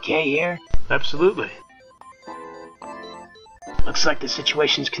 Everything okay here? Absolutely. Looks like the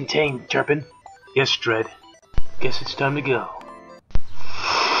situation's contained, Turpin. Yes, Dredd. Guess it's time to go.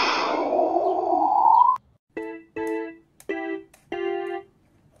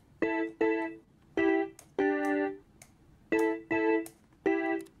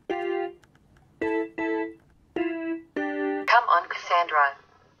 Come on, Cassandra.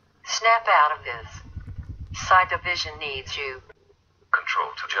 Snap out of this. Side Division needs you.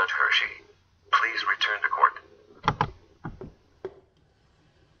 Control to Judge Hershey. Please return to court.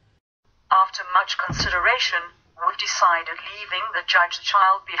 After much consideration, we've decided leaving the judge's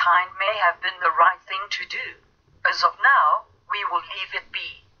child behind may have been the right thing to do. As of now, we will leave it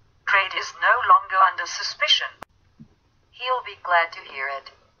be. Dredd is no longer under suspicion. He'll be glad to hear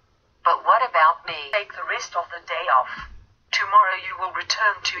it. But what about me? Take the rest of the day off. Tomorrow you will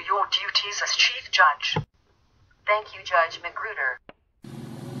return to your duties as chief judge. Thank you, Judge Magruder.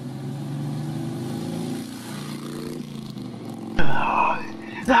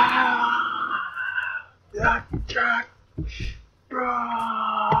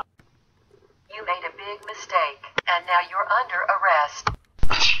 You made a big mistake, and now you're under arrest.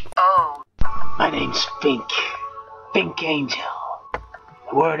 Oh. My name's Fink. Fink Angel.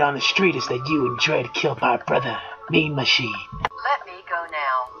 The word on the street is that you and Dredd killed my brother, Mean Machine. Let me go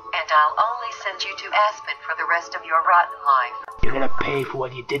now, and I'll only send you to Aspen for the rest of your rotten life. You're gonna pay for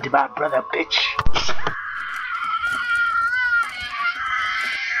what you did to my brother, bitch.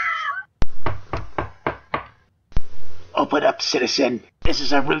 Open up, citizen. This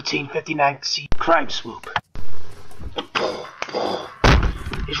is a routine 59C crime swoop.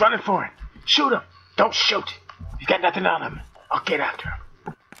 He's running for it. Shoot him. Don't shoot. He's got nothing on him. I'll get after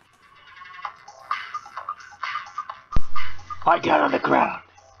him. Lie down on the ground.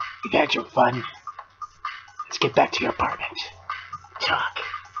 You've had your fun. Let's get back to your apartment. Talk.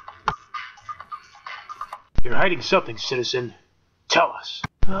 You're hiding something, citizen. Tell us.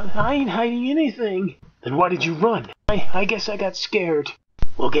 I ain't hiding anything. Then why did you run? I guess I got scared.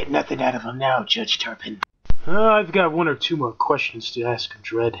 We'll get nothing out of him now, Judge Turpin. I've got one or two more questions to ask him,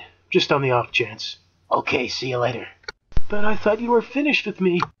 Dredd. Just on the off chance. Okay, see you later. But I thought you were finished with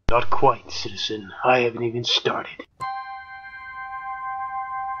me. Not quite, citizen. I haven't even started.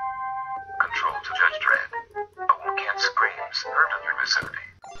 Control to Judge Dredd. A woman screams heard in your vicinity.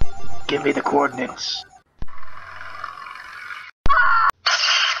 Give me the coordinates.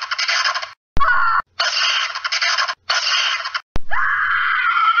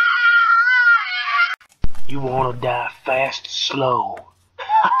 You wanna die fast or slow?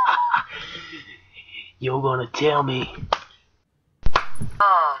 You're gonna tell me.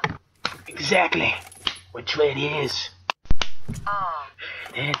 Exactly what Dredd is.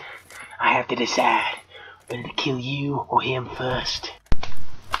 Then I have to decide whether to kill you or him first.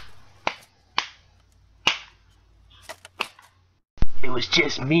 It was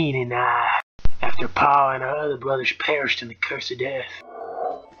just Mean and I, after Pa and our other brothers perished in the curse of death.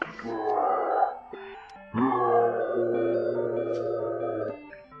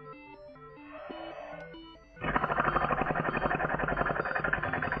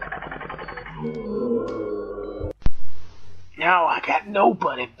 Now I got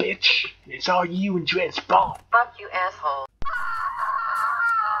nobody, bitch. It's all you and Dredd's fault. Fuck you, asshole.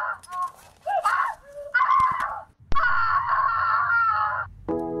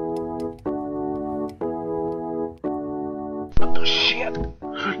 What the shit?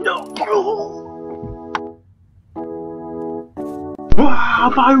 No, bro!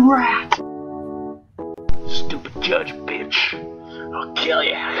 Ah, my rat! Stupid judge, bitch. I'll kill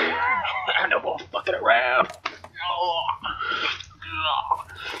you. No more fucking around.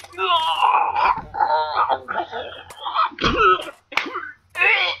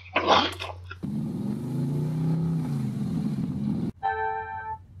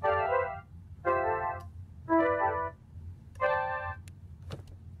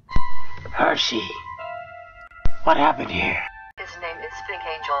 Hershey, what happened here? His name is Fig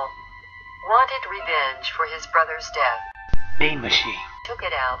Angel. Wanted revenge for his brother's death. Mean Machine. Took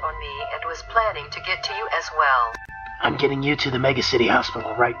it out on me and was planning to get to you as well. I'm getting you to the Mega City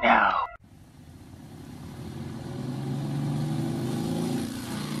Hospital right now.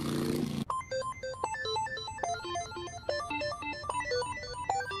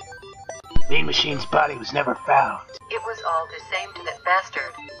 Mean Machine's body was never found. It was all the same to that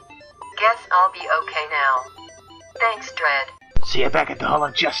bastard. Guess I'll be okay now. Thanks, Dredd. See you back at the Hall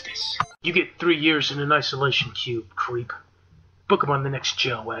of Justice. You get 3 years in an isolation cube, creep. Book him on the next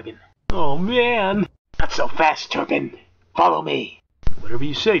jail wagon. Oh, man. Not so fast, Turpin. Follow me. Whatever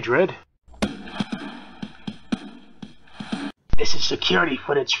you say, Dredd. This is security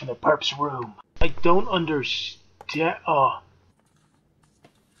footage from the perp's room. I don't understand.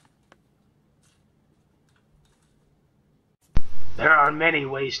 There are many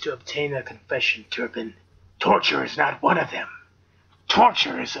ways to obtain a confession, Turpin. Torture is not one of them.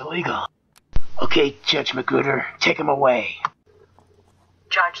 Torture is illegal. Okay, Judge Magruder, take him away.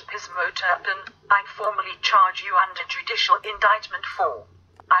 Judge Pismo Turpin, I formally charge you under judicial indictment for.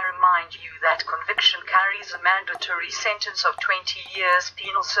 I remind you that conviction carries a mandatory sentence of 20 years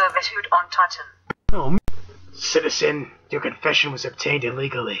penal servitude on Tutton. Oh, Citizen, your confession was obtained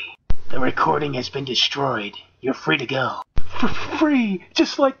illegally. The recording has been destroyed. You're free to go. free,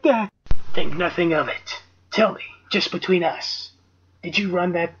 just like that. Think nothing of it. Tell me, just between us, did you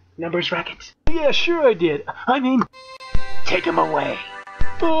run that numbers racket? Yeah, sure I did. I mean... Take him away.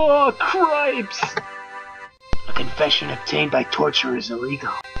 Oh, cripes! A confession obtained by torture is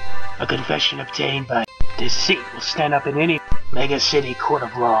illegal. A confession obtained by deceit will stand up in any Mega City court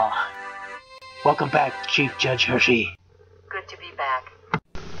of law. Welcome back, Chief Judge Hershey. Good to be back.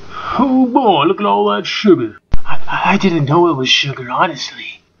 Oh boy, look at all that sugar. I didn't know it was sugar,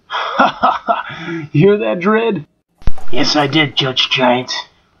 honestly. You hear that, Dredd? Yes, I did, Judge Giant.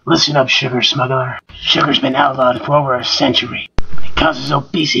 Listen up, sugar smuggler. Sugar's been outlawed for over a century. It causes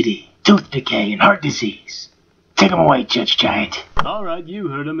obesity, tooth decay, and heart disease. Take him away, Judge Giant. Alright, you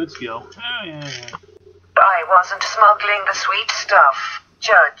heard him, let's go. I wasn't smuggling the sweet stuff,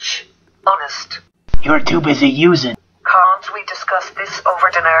 Judge. Honest. You're too busy using. Can't we discuss this over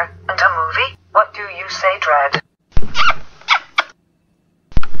dinner and a movie? What do you say, Dredd?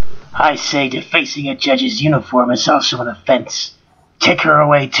 I say defacing a judge's uniform is also an offense. Take her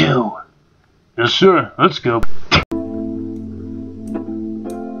away, too. Yes, sir. Let's go.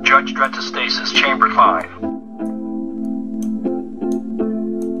 Judge Dredd to stasis, chamber 5.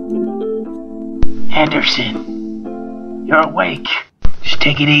 Anderson, you're awake. Just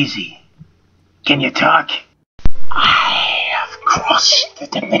take it easy. Can you talk? I have crossed the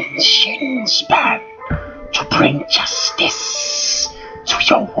dimension span to bring justice to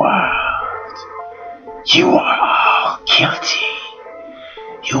your world. You are all guilty.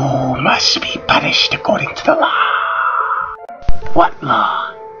 You must be punished according to the law. What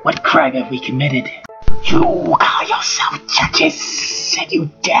law? What crime have we committed? You call yourself judges, and you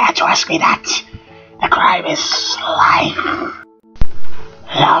dare to ask me that? The crime is life.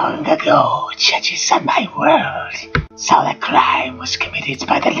 Long ago, judges on my world saw that crime was committed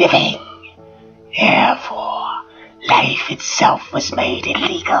by the living. Therefore, life itself was made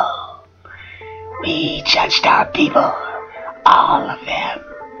illegal. We judged our people, all of them.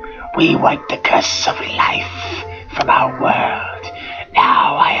 We wiped the curse of life from our world.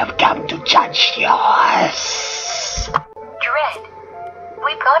 Now I have come to judge yours. Dredd,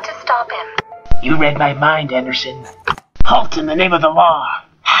 we've got to stop him. You read my mind, Anderson. Halt in the name of the law.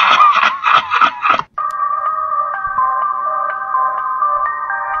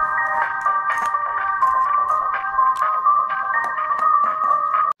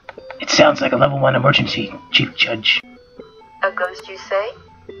 It sounds like a level 1 emergency, Chief Judge. A ghost, you say?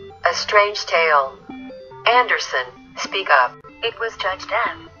 A strange tale. Anderson, speak up. It was Judge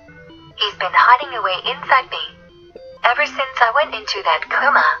Dan. He's been hiding away inside me. Ever since I went into that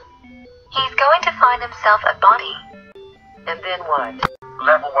coma, he's going to find himself a body. And then what?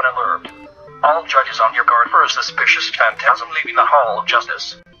 Level 1 alert. All judges on your guard for a suspicious phantasm leaving the Hall of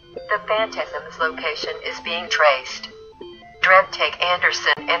Justice. The phantasm's location is being traced. Dredd, take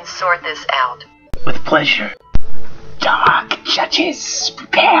Anderson and sort this out. With pleasure. Dark judges,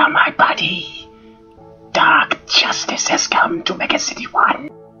 prepare my body. Dark justice has come to Mega City 1.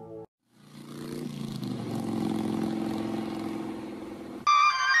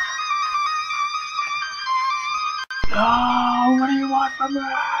 No, what do you want from me?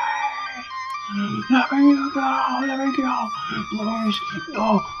 Let me go, let me go. Please,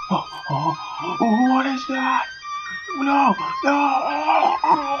 no. What is that? No,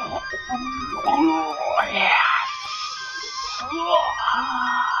 no. Yes.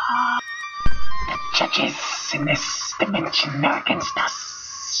 The judges in this dimension are against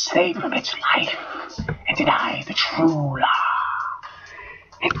us. They permit life and deny the true law.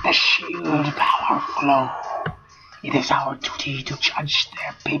 Let the shield power flow. It is our duty to judge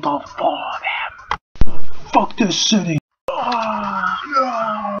their people for them. Fuck this city.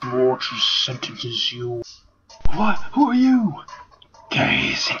 What sentences you? What? Who are you?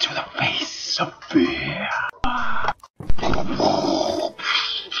 Gaze into the face of fear.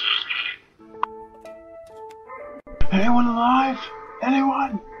 Anyone alive?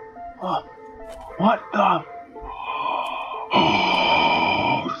 Anyone? What the?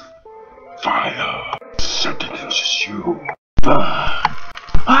 Fire sentences you.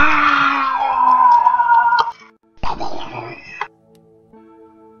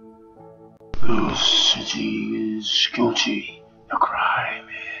 The city is guilty. The crime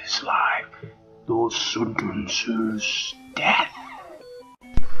is life. The sentence is death.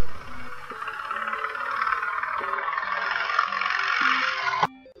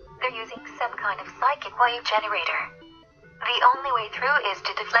 They're using some kind of psychic wave generator. The only way through is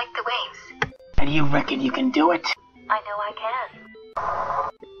to deflect the waves. And you reckon you can do it? I know I can.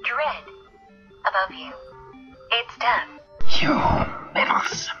 Dredd, above you. It's done. You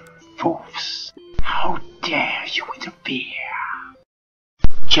meddlesome fools. How dare you interfere?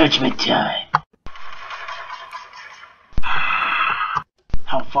 Judgment time.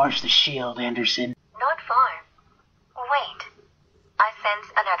 How far's the shield, Anderson? Not far. Wait. I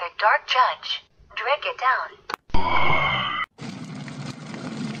sense another dark judge. Dredd, get down.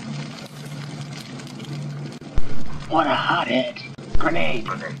 What a hothead. Grenade.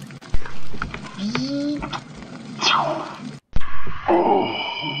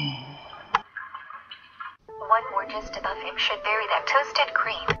 One more just above him should bury that toasted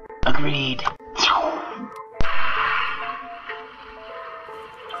cream. Agreed.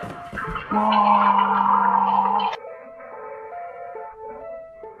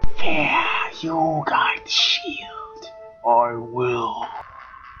 There, you got the shield. I will.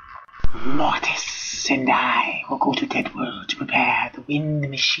 Mortis and I will go to Deadworld to prepare the wind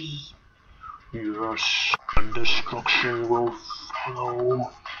machine. Yes, and destruction will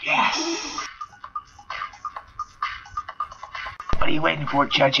follow. Yes. What are you waiting for,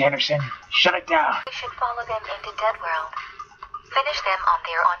 Judge Anderson? Shut it down. We should follow them into Deadworld. Finish them on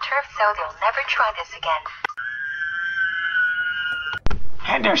their own turf so they'll never try this again.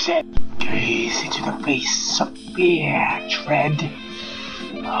 Anderson, gaze into the face of fear, Dredd.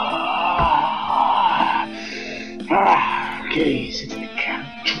 Gaze into the camp,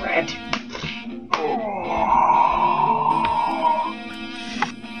 Dredd.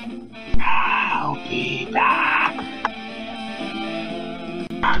 I'll be back.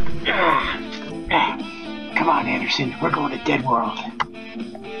 Come on, Anderson, we're going to Deadworld.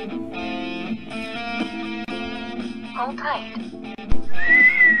 Hold tight.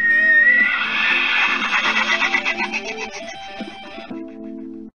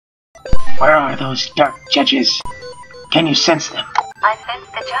 Where are those dark judges? Can you sense them? I sense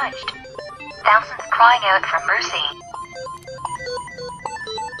the judged. Thousands crying out for mercy.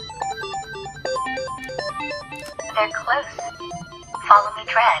 They're close. Follow me,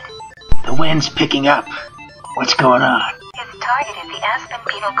 Dredd. The wind's picking up. What's going on? His target is the Aspen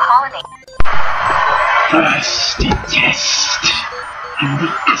Beetle colony. First test in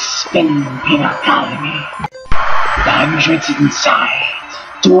the Aspen Beetle colony. The hundreds inside.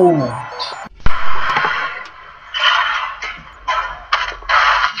 Doomed.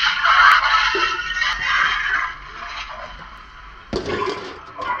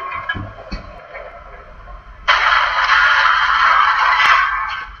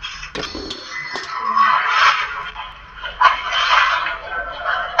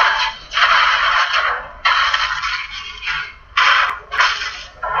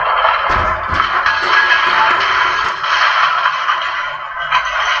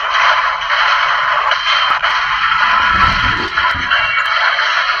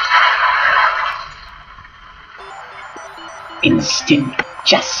 Instant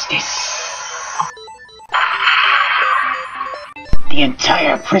justice. The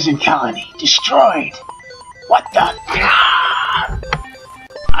entire prison colony destroyed. What the?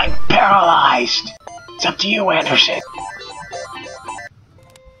 I'm paralyzed. It's up to you, Anderson.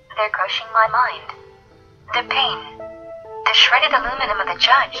 They're crushing my mind. The pain. The shredded aluminum of the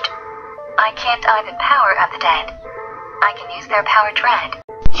judged. I can't eye the power of the dead. I can use their power Dredd.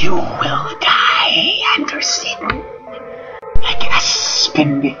 You will die, Anderson. I gasp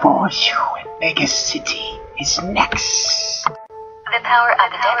before you, and Mega City is next. The power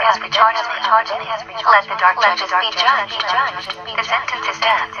of the dead has recharged me. Let the dark judges be judged. The sentence is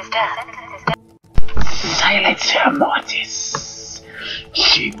death. Silence her, Mortis.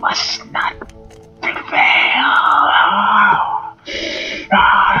 She must not prevail.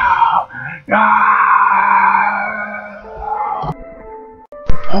 No.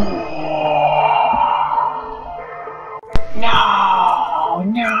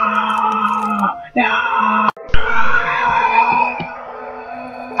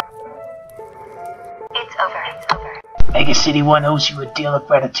 It's over. Mega City 1 owes you a deal of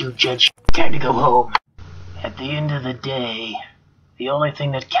gratitude, Judge. Time to go home. At the end of the day, the only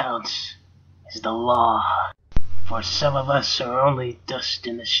thing that counts is the law. For some of us are only dust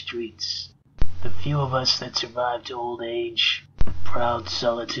in the streets. The few of us that survived old age, the proud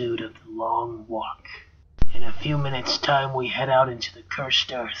solitude of the long walk. In a few minutes' time we head out into the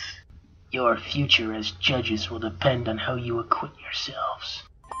cursed earth. Your future as judges will depend on how you acquit yourselves.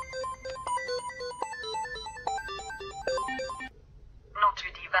 Not to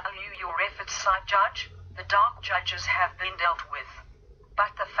devalue your efforts, Side Judge, the Dark Judges have been dealt with.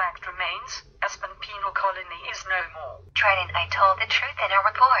 But the fact remains, Aspen Penal Colony is no more. Trident, I told the truth in our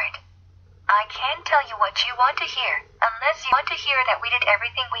report. I can't tell you what you want to hear, unless you want to hear that we did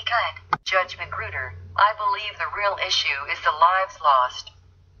everything we could. Judge Magruder, I believe the real issue is the lives lost.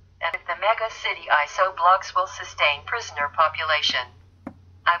 And if the Mega City ISO blocks will sustain prisoner population,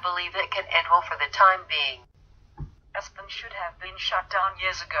 I believe it can end well for the time being. Aspen should have been shut down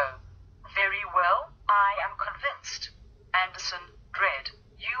years ago. Very well, I am convinced. Anderson, Dredd,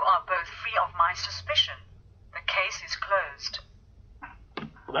 you are both free of my suspicion. The case is closed.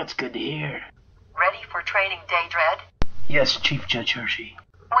 Well, that's good to hear. Ready for training day, Dredd? Yes, Chief Judge Hershey.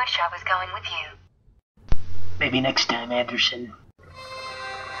 Wish I was going with you. Maybe next time, Anderson.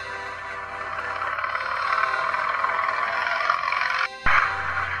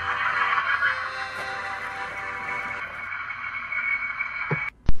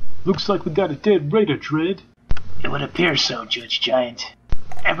 Looks like we got a dead raider, Dredd. It would appear so, Judge Giant.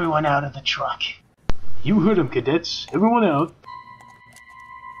 Everyone out of the truck. You heard him, cadets. Everyone out.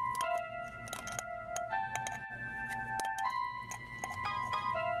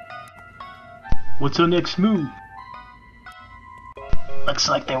 What's our next move? Looks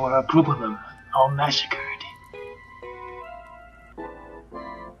like there were a group of them, all massacred.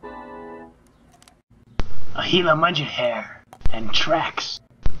 A Gila Munja hair and tracks.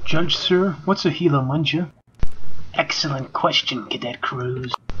 Judge, sir, what's a Gila Munja? Excellent question, Cadet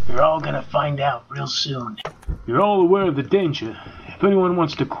Cruz. You're all gonna find out real soon. You're all aware of the danger. If anyone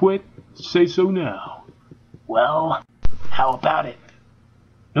wants to quit, say so now. Well, how about it?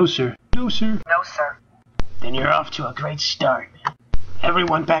 No, sir. No, sir. No, sir. Then you're off to a great start.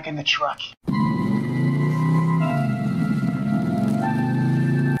 Everyone back in the truck.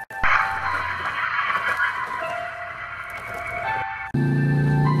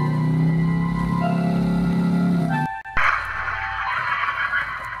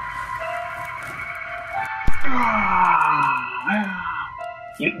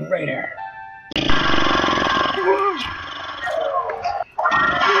 Mutant Raider.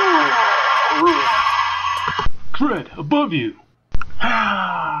 Dredd, above you!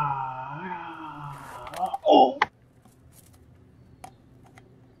 Oh.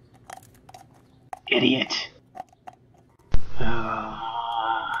 Idiot.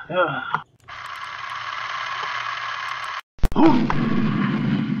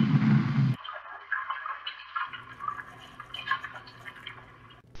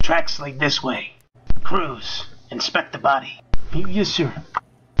 Tracks lead this way. Cruz, inspect the body. Yes, sir.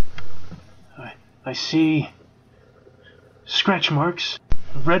 I see scratch marks,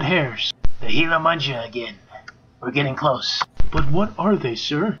 red hairs. The Gila Munja again. We're getting close. But what are they,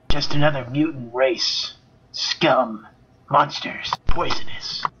 sir? Just another mutant race. Scum. Monsters.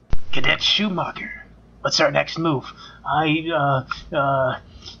 Poisonous. Cadet Schumacher. What's our next move?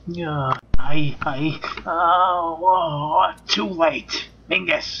 Too late.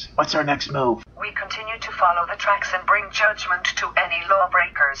 Mingus, what's our next move? We continue to follow the tracks and bring judgment to any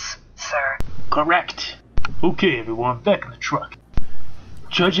lawbreakers, sir. Correct. Okay, everyone, back in the truck.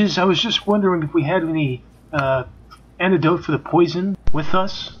 Judges, I was just wondering if we had any antidote for the poison with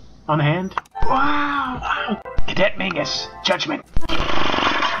us on hand. Wow! Cadet Mingus, judgment.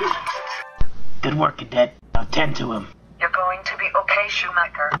 Good work, Cadet. I'll tend to him. You're going to be okay,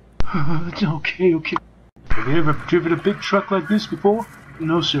 Schumacher. Okay. Have you ever driven a big truck like this before?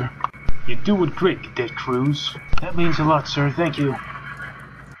 No, sir. You're doing great, Cadet Cruz. That means a lot, sir. Thank you.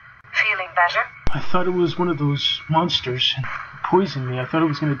 Feeling better? I thought it was one of those monsters and poisoned me. I thought I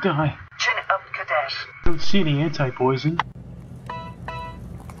was gonna die. Chin up, Cadet. I don't see any anti-poison.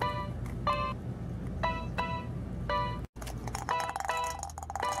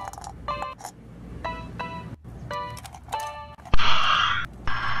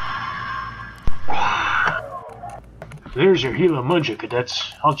 There's your Gila Munja,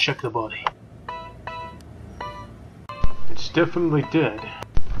 Cadets. I'll check the body. It's definitely dead,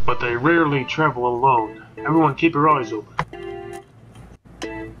 but they rarely travel alone. Everyone keep your eyes open.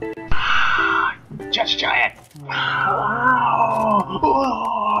 Judge Giant!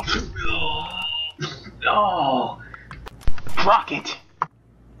 Oh! Rocket!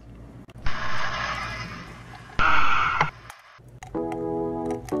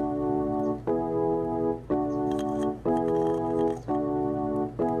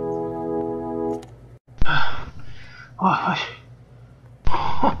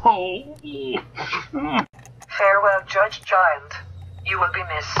 Farewell, Judge Giant. You will be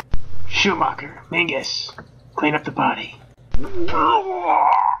missed. Schumacher, Mingus, clean up the body.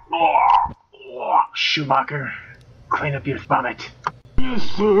 Schumacher, clean up your vomit. Yes,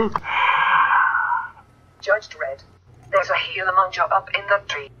 sir. Judge Dredd, there's a Gila Munja up in the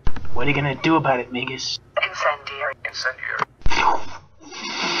tree. What are you gonna do about it, Mingus? Incendiary.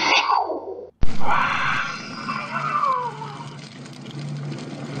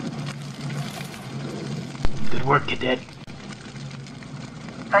 Good work, Cadet.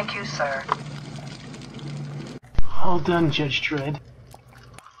 Thank you, sir. All done, Judge Dredd.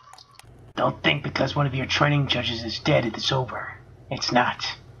 Don't think because one of your training judges is dead it's over. It's not.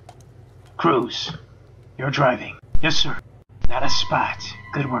 Cruz, you're driving. Yes, sir. Not a spot.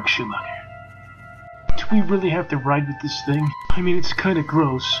 Good work, Schumacher. Do we really have to ride with this thing? I mean, it's kinda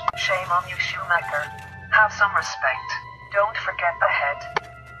gross. Shame on you, Schumacher. Have some respect. Don't forget the head.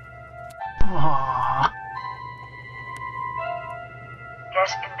 Aww. Get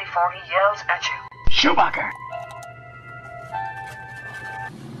in before he yells at you. Schumacher!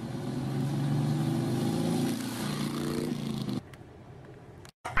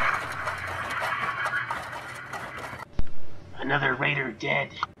 Another raider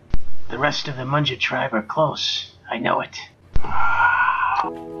dead. The rest of the Munja tribe are close. I know it.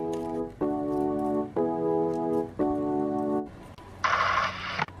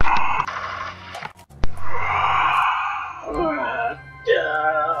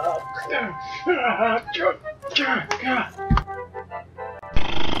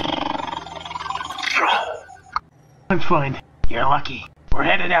 I'm fine. You're lucky. We're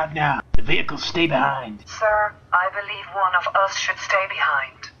headed out now. The vehicles stay behind. Sir, I believe one of us should stay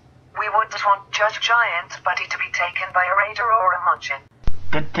behind. We wouldn't want Judge Giant's body to be taken by a raider or a munchin.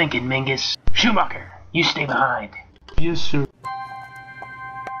 Good thinking, Mingus. Schumacher, you stay behind. Yes, sir.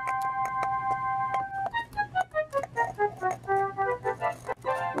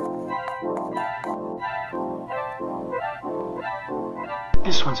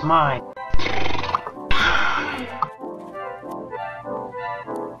 This one's mine.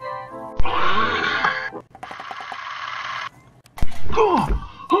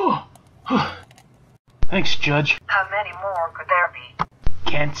 Thanks, Judge. How many more could there be?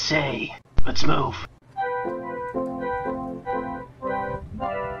 Can't say. Let's move.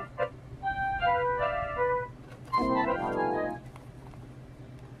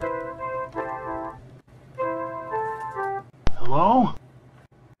 Hello?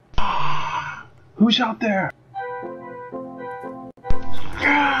 Who's out there?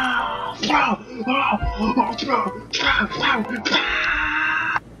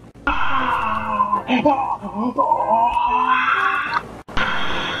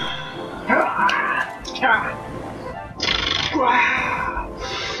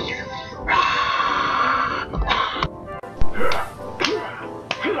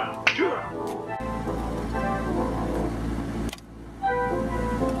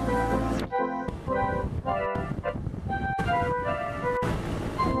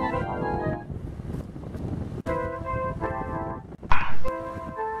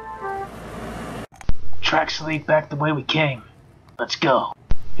 Tracks lead back the way we came. Let's go.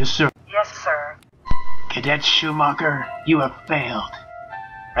 Yes, sir. Yes, sir. Cadet Schumacher, you have failed.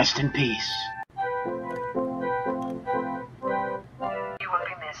 Rest in peace.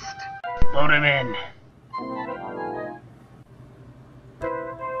 Load him in.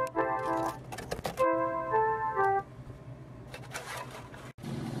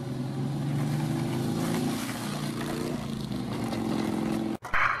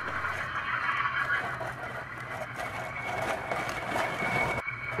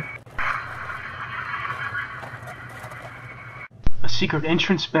 A secret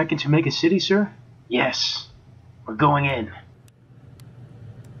entrance back into Mega City, sir? Yes. We're going in.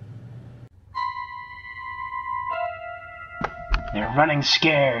 They're running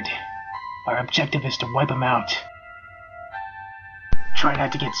scared. Our objective is to wipe them out. Try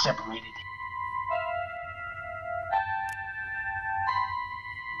not to get separated.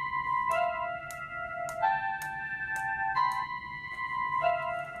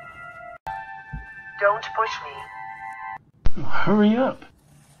 Don't push me. Hurry up.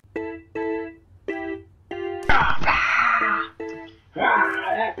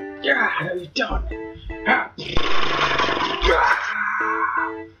 You don't.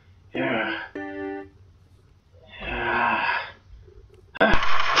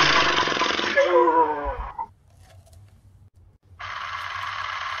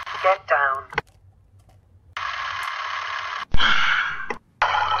 Get down.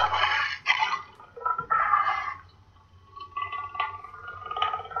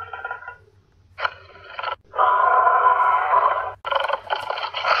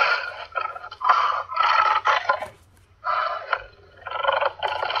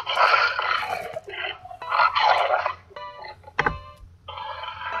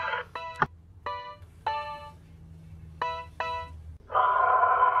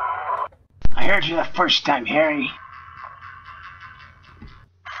 I heard you the first time, Harry.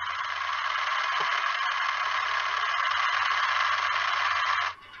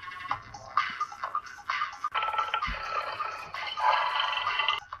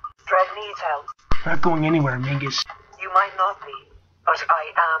 Dredd needs help. We're not going anywhere, Mingus. You might not be, but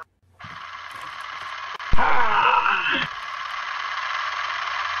I am.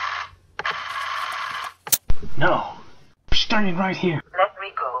 No. We're starting right here. Let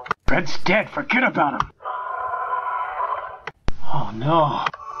me go. Dredd's dead. Forget about him. Oh, no.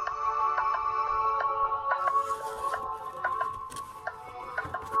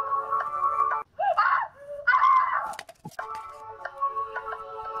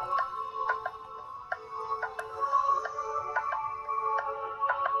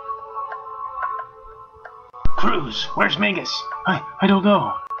 Cruz, where's Mingus? I don't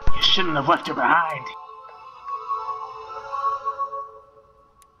know. You shouldn't have left her behind.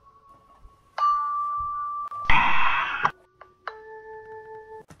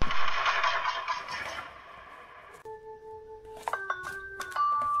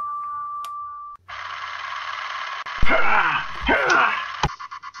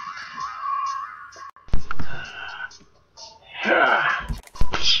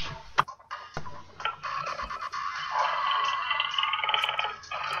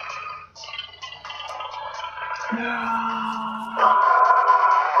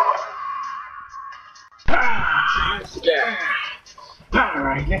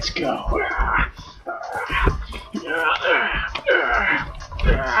 Alright, let's go.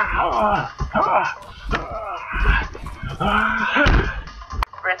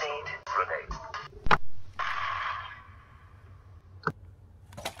 Grenade.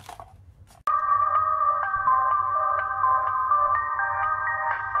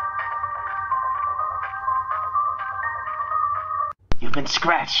 You've been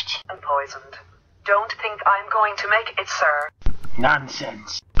scratched. And poisoned. Don't think I'm going to make it, sir.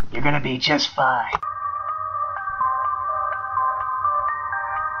 Nonsense. You're gonna be just fine.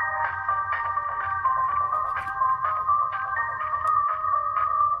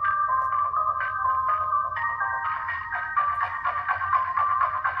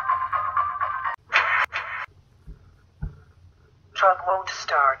 Truck won't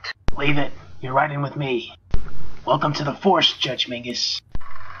start. Leave it. You're riding with me. Welcome to the Force, Judge Mingus.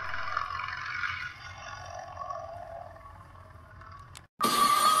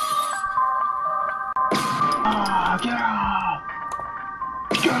 Get off!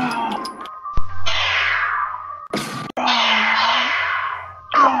 Get off!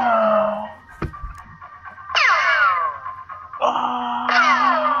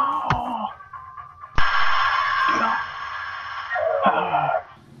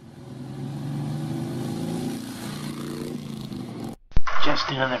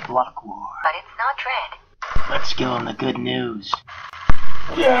 Just another block war. But it's not Dredd. Let's give him the good news.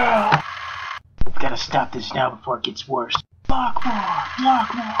 Yeah! We've gotta stop this now before it gets worse. Block war!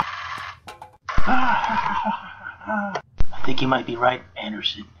 Block war! I think you might be right,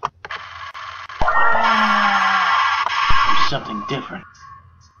 Anderson. something different.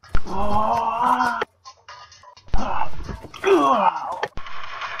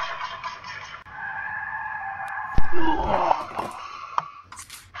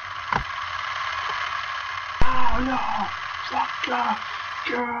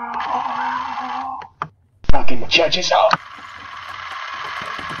 Fucking judges up.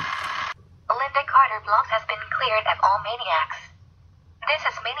 Linda Carter Bluff has been cleared of all maniacs. This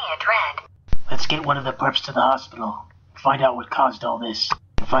is Mania Dredd. Let's get one of the perps to the hospital. Find out what caused all this.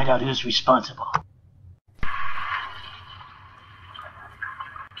 And find out who's responsible.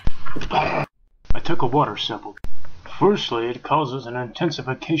 I took a water sample. Firstly, it causes an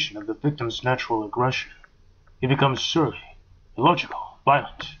intensification of the victim's natural aggression. He becomes surly, illogical,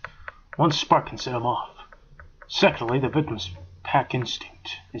 violent. One spark can set him off. Secondly, the victim's pack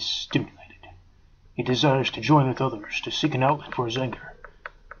instinct is stimulated. He desires to join with others to seek an outlet for his anger.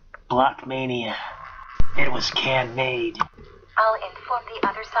 Block Mania. It was can-made. I'll inform the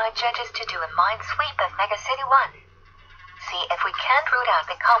other side judges to do a mind sweep of Mega City 1. See if we can't root out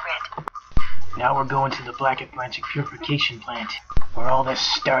the culprit. Now we're going to the Black Atlantic Purification Plant, where all this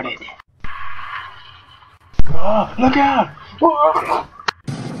started. Oh, look out! Oh.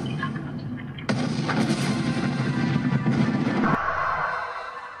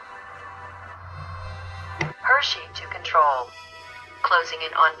 Hershey to control. Closing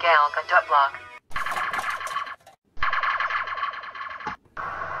in on Gal Conduct Block.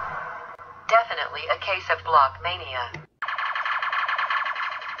 Definitely a case of block mania.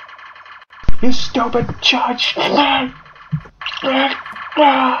 You stupid judge!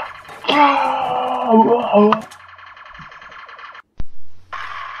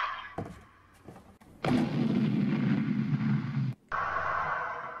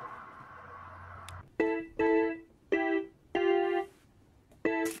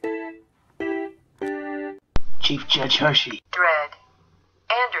 Chief Judge Hershey. Dredd.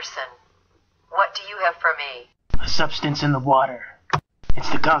 Anderson. What do you have for me? A substance in the water. It's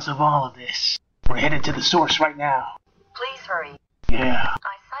the cause of all of this. We're headed to the source right now. Please hurry. Yeah.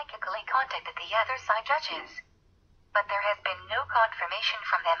 I psychically contacted the other side judges, but there has been no confirmation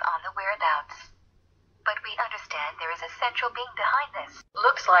from them on the whereabouts. But we understand there is a central being behind this.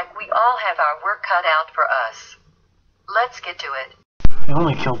 Looks like we all have our work cut out for us. Let's get to it. I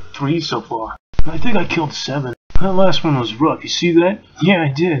only killed 3 so far. I think I killed 7. That last one was rough. You see that? Yeah, I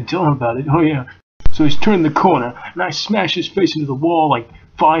did. Tell him about it. Oh, yeah. So he's turned the corner, and I smashed his face into the wall like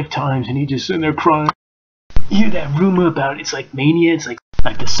 5 times, and he just sitting there crying. You hear that rumor about it's like Mania? It's like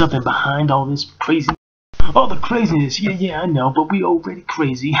there's something behind all this crazy... All the craziness. Yeah, I know, but we already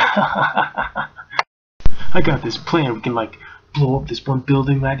crazy. I got this plan. We can, blow up this one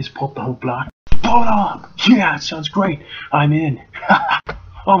building, right? Just pull up the whole block. Blow it up! Yeah, it sounds great. I'm in.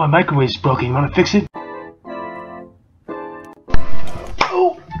 Oh, my microwave's broken. You want to fix it?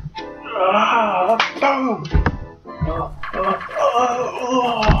 Oh! Boom!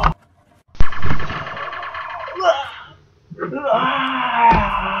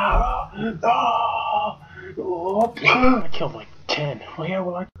 I killed like 10. Oh, yeah,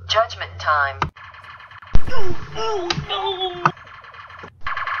 well, Judgment time.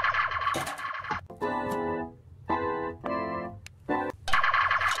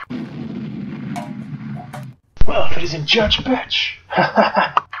 Well, if it isn't Judge Bitch.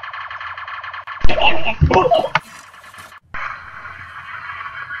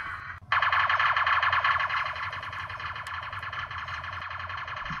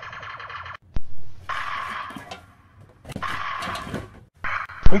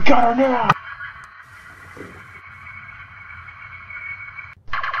 We got her now!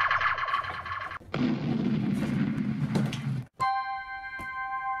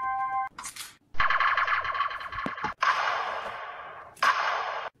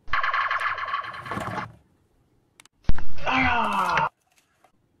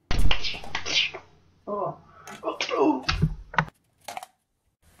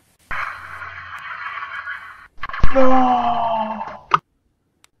 No!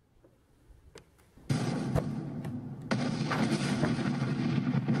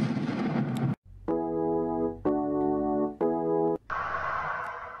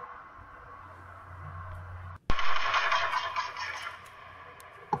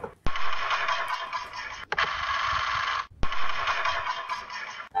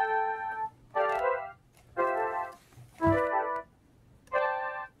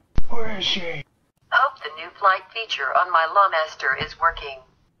 Where is she? Hope the new flight feature on my Lawmaster is working.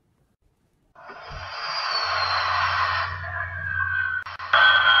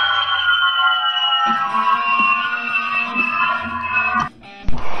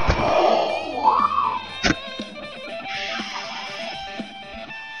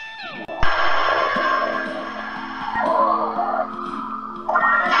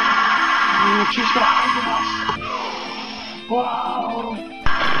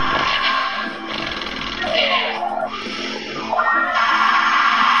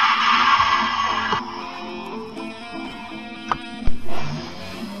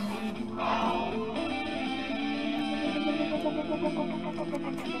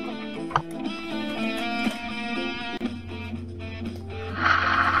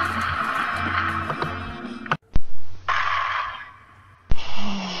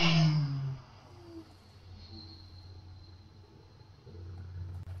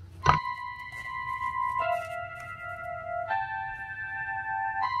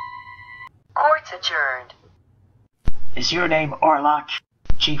 It's adjourned. Is your name Orlock,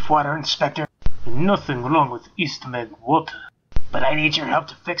 Chief Water Inspector? Nothing wrong with East Meg water. But I need your help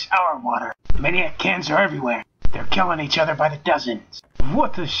to fix our water. Maniac cans are everywhere. They're killing each other by the dozens.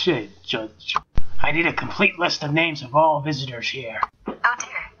 What a shame, Judge. I need a complete list of names of all visitors here. Oh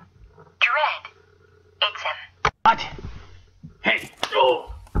dear. Dredd. It's him. What? Hey!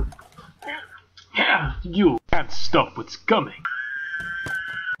 Oh! You can't stop what's coming.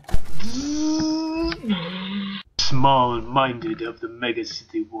 Small-minded of the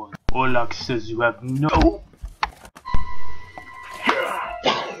Megacity One. Orlock says you have no...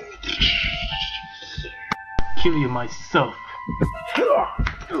 Kill you myself.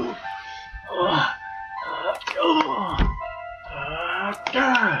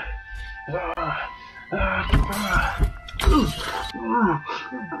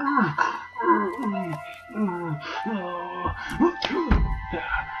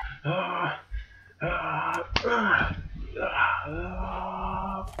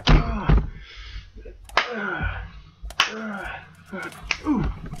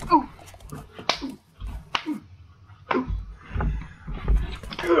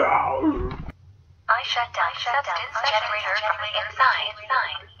 I shut down substance generator from the inside,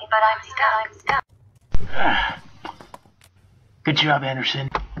 but I'm stuck. Good job, Anderson.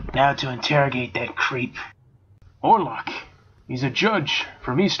 Now to interrogate that creep. Orlock, he's a judge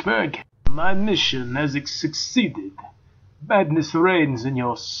from East Berg. My mission has succeeded. Madness reigns in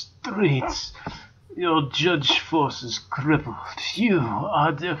your streets. Your judge force is crippled. You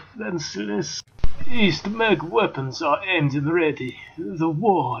are defenseless. East Meg weapons are aimed and ready. The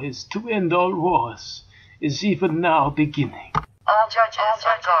war is to end all wars. Is even now beginning. All judges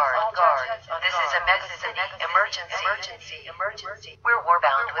on guard. This is a Megacity emergency. We're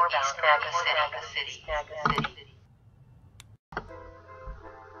warbound with East Mega City.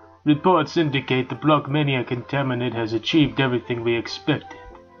 Reports indicate the block Mania contaminant has achieved everything we expected.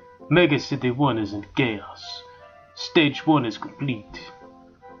 Megacity 1 is in chaos. Stage 1 is complete.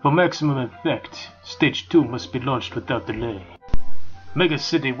 For maximum effect, Stage 2 must be launched without delay.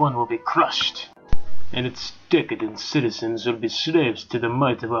 Megacity 1 will be crushed, and its decadent citizens will be slaves to the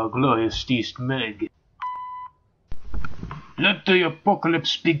might of our glorious East Meg. Let the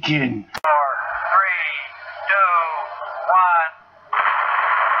apocalypse begin. 4, 3, 2,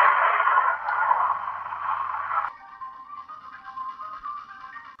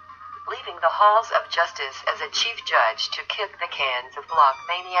 1. Leaving the halls of justice as a chief judge to kick the cans of block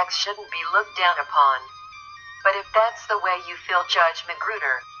maniacs shouldn't be looked down upon. But if that's the way you feel, Judge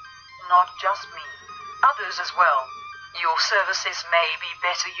Magruder, Not just me. Others as well. Your services may be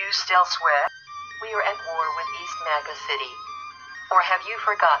better used elsewhere. we are at war with East Mega City. Or have you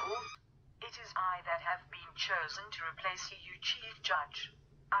forgotten? It is I that have been chosen to replace you, Chief Judge.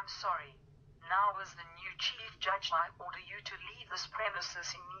 I'm sorry. Now as the new Chief Judge, I order you to leave this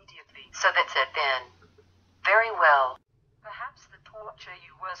premises immediately. So that's it then. Very well. Perhaps the torture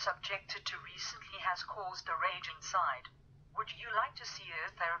you were subjected to recently has caused a rage inside. Would you like to see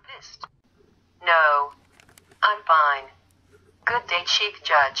a therapist? No. I'm fine. Good day, Chief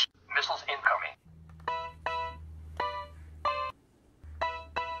Judge. Missiles incoming.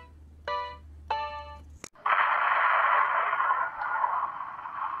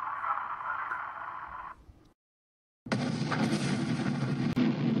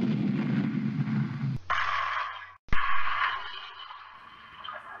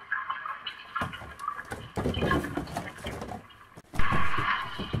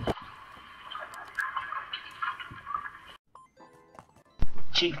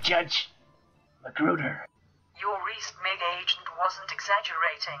 Chief Judge Magruder. Your East Mega agent wasn't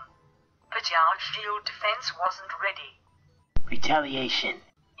exaggerating. But our shield defense wasn't ready. Retaliation.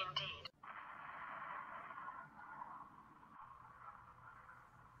 Indeed.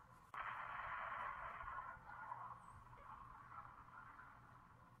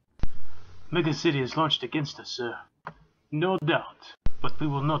 Megacity is launched against us, sir. No doubt, but we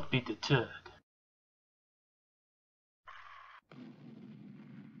will not be deterred.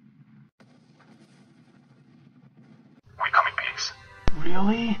 We come in peace.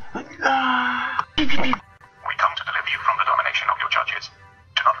 Really? We come to deliver you from the domination of your judges.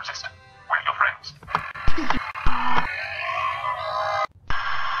 Do not resist. We're your friends.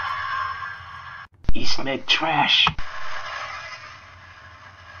 East Meg trash.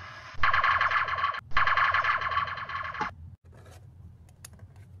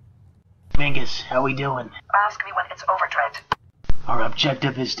 Mingus, how we doing? Ask me when it's over, Dredd. Our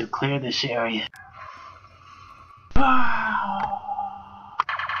objective is to clear this area.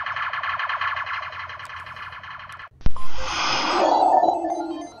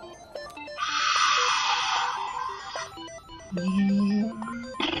 Scanner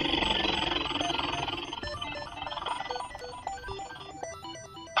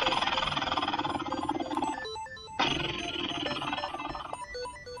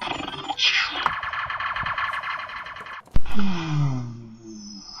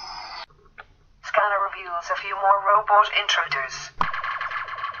reveals a few more robot intruders.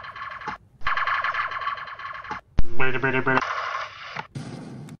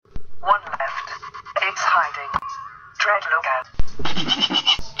 One left. It's hiding. Dredd, look out.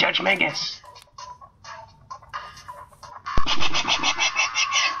 Judge Megas.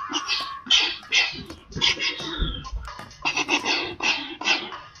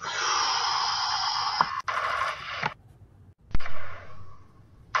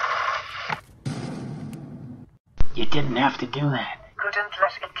 You didn't have to do that. Couldn't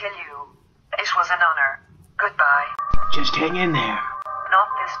let it kill you. It was an honor. Goodbye. Just hang in there. Not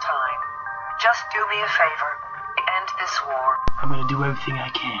this time. Just do me a favor. End this war. I'm gonna do everything I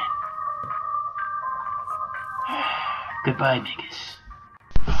can. Goodbye, Megas.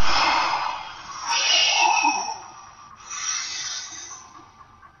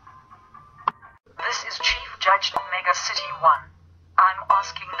 This is Chief Judge of Mega City 1. I'm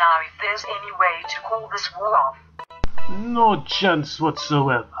asking now if there's any way to call this war off. No chance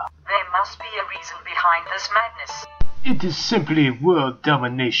whatsoever. There must be a reason behind this madness. It is simply world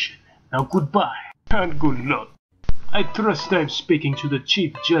domination. Now goodbye, and good luck. I trust I'm speaking to the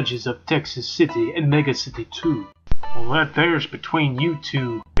chief judges of Texas City and Mega City 2. Well, that there's between you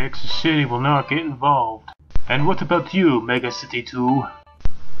two. Texas City will not get involved. And what about you, Mega City 2?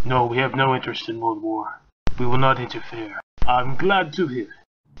 No, we have no interest in World War. We will not interfere. I'm glad to hear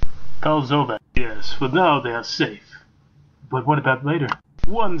it. Calls over. Yes, for now they are safe. But what about later?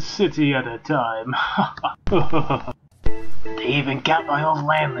 One city at a time. They even got my old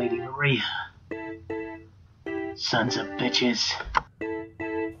landlady, Maria. Sons of bitches.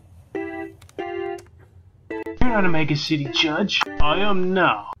 You're not a Mega City judge. I am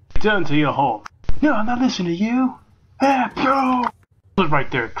now. Down to your home. No, I'm not listening to you. Ah, bro! Look right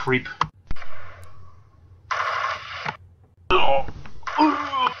there, creep. Oh.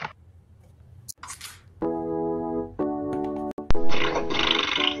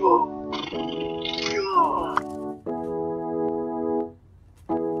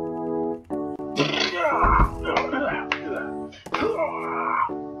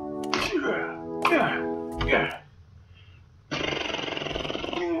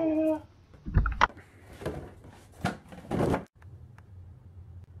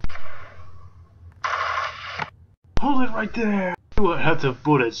 Hold it right there. You are out of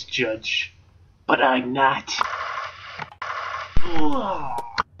bullets, Judge. But I'm not.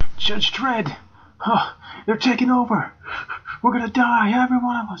 Judge Dredd. They're taking over. We're gonna die, every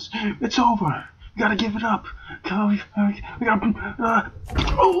one of us. It's over. We gotta give it up. We gotta.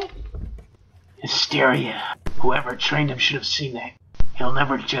 Hysteria. Whoever trained him should have seen that. He'll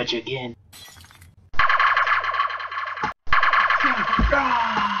never judge again.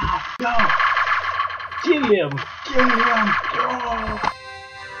 No! Kill him! Kill him! Oh.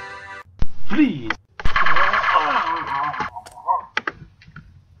 Please!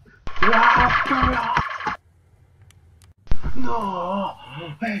 No!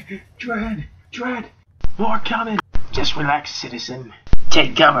 Hey, Dredd! More coming! Just relax, citizen.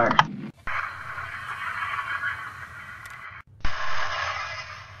 Take cover.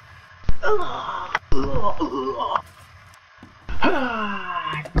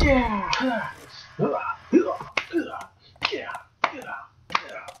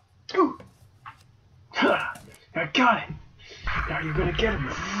 I got it. Now you're gonna get him.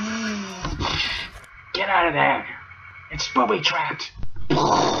 Get out of there. It's booby trapped.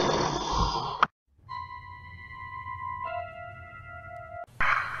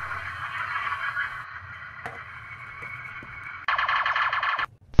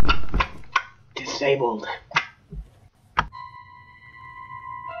 Disabled.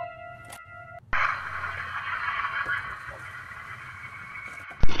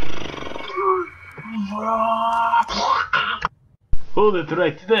 Hold it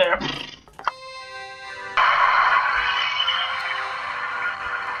right there.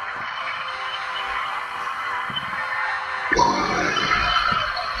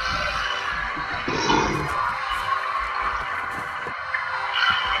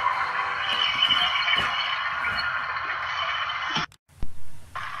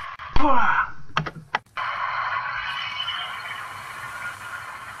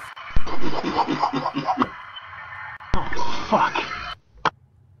 Oh, fuck.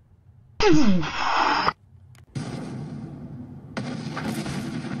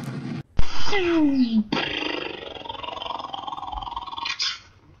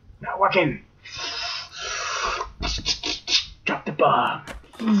 working. Drop the bomb.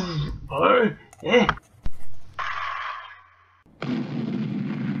 Or, eh?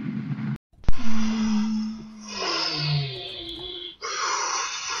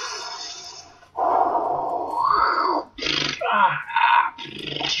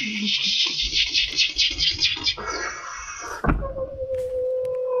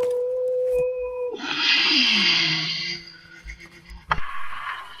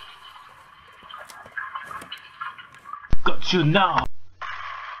 Got you now,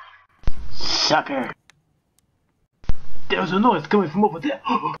 sucker. There's a noise coming from over there.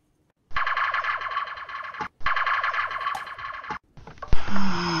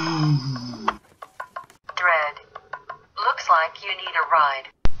 Dredd, looks like you need a ride.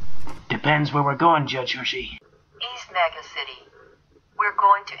 Depends where we're going, Judge Hershey. East Mega City. We're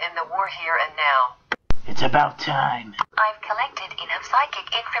going to end the war here and now. It's about time. I've collected enough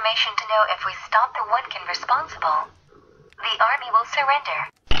psychic information to know if we stop the Woodkin responsible, the army will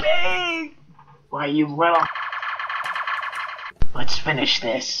surrender. Why, you little... Let's finish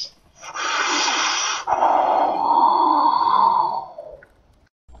this.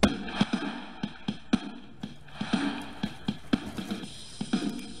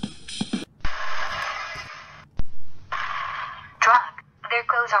 Drug, there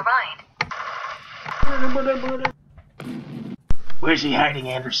goes our ride. Where's he hiding,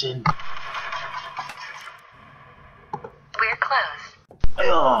 Anderson? We're close.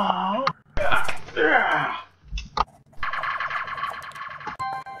 Oh.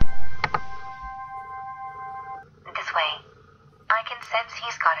 This way. I can sense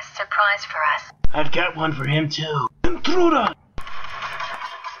he's got a surprise for us. I've got one for him, too. Intruder!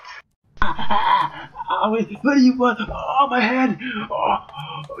 What do you want? Oh, my head! Oh,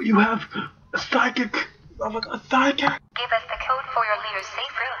 you have a psychic. A psychic? Give us the code for your leader's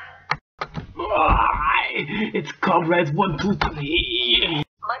safe room. It's Comrades 1, 2, 3.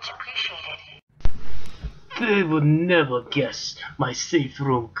 Much appreciated. They would never guess my safe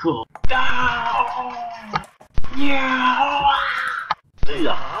room code. Yeah. Hey,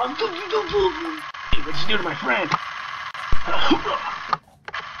 what'd you do to my friend?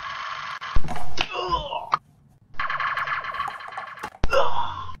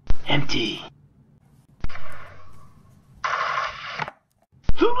 Empty.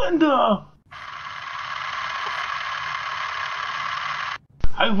 Surrender!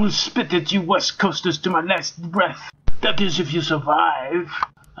 I will spit at you West Coasters to my last breath. That is if you survive.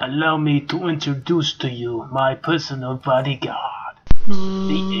 Allow me to introduce to you my personal bodyguard, the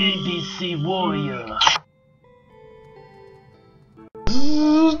ABC Warrior.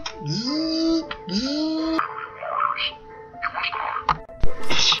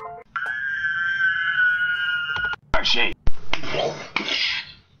 Hershey!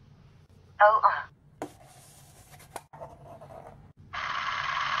 Oh,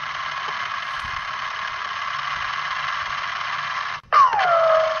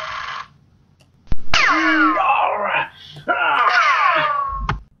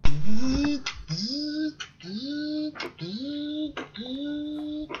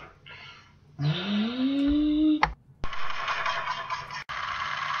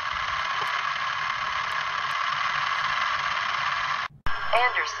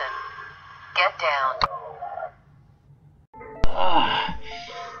 Anderson, get down.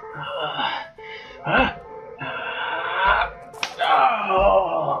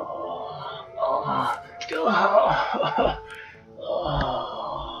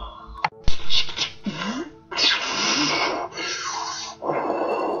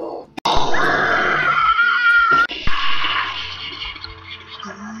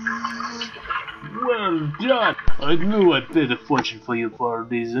 Well done! I knew I'd paid a fortune for you for a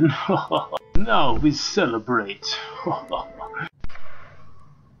reason. Now we celebrate.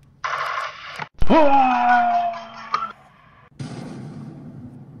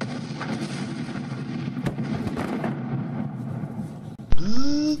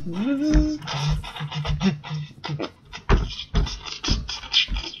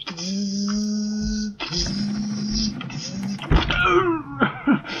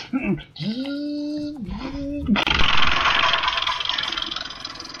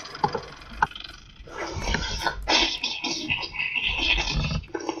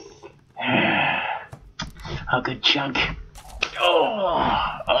 A good chunk.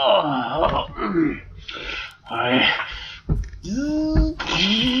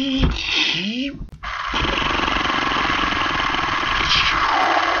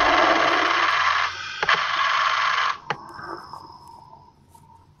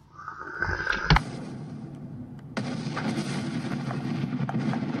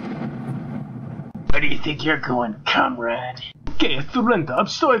 think you're going, comrade? Okay, surrender. I'm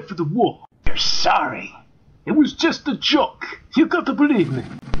sorry for the war. You're sorry. It was just a joke. You got to believe me.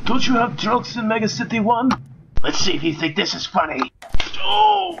 Don't you have jokes in Mega City 1? Let's see if you think this is funny.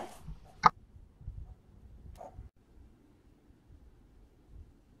 Oh!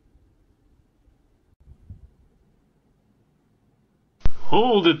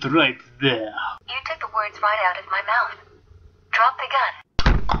 Hold it right there. You took the words right out of my mouth. Drop the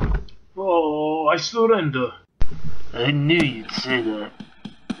gun. Oh, I surrender. I knew you'd say that.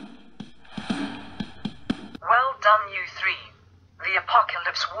 Well done, you three. The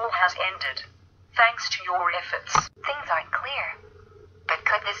Apocalypse War has ended, thanks to your efforts. Things aren't clear. But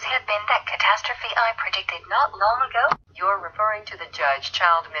could this have been that catastrophe I predicted not long ago? You're referring to the Judge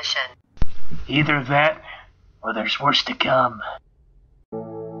Child mission. Either that, or there's worse to come.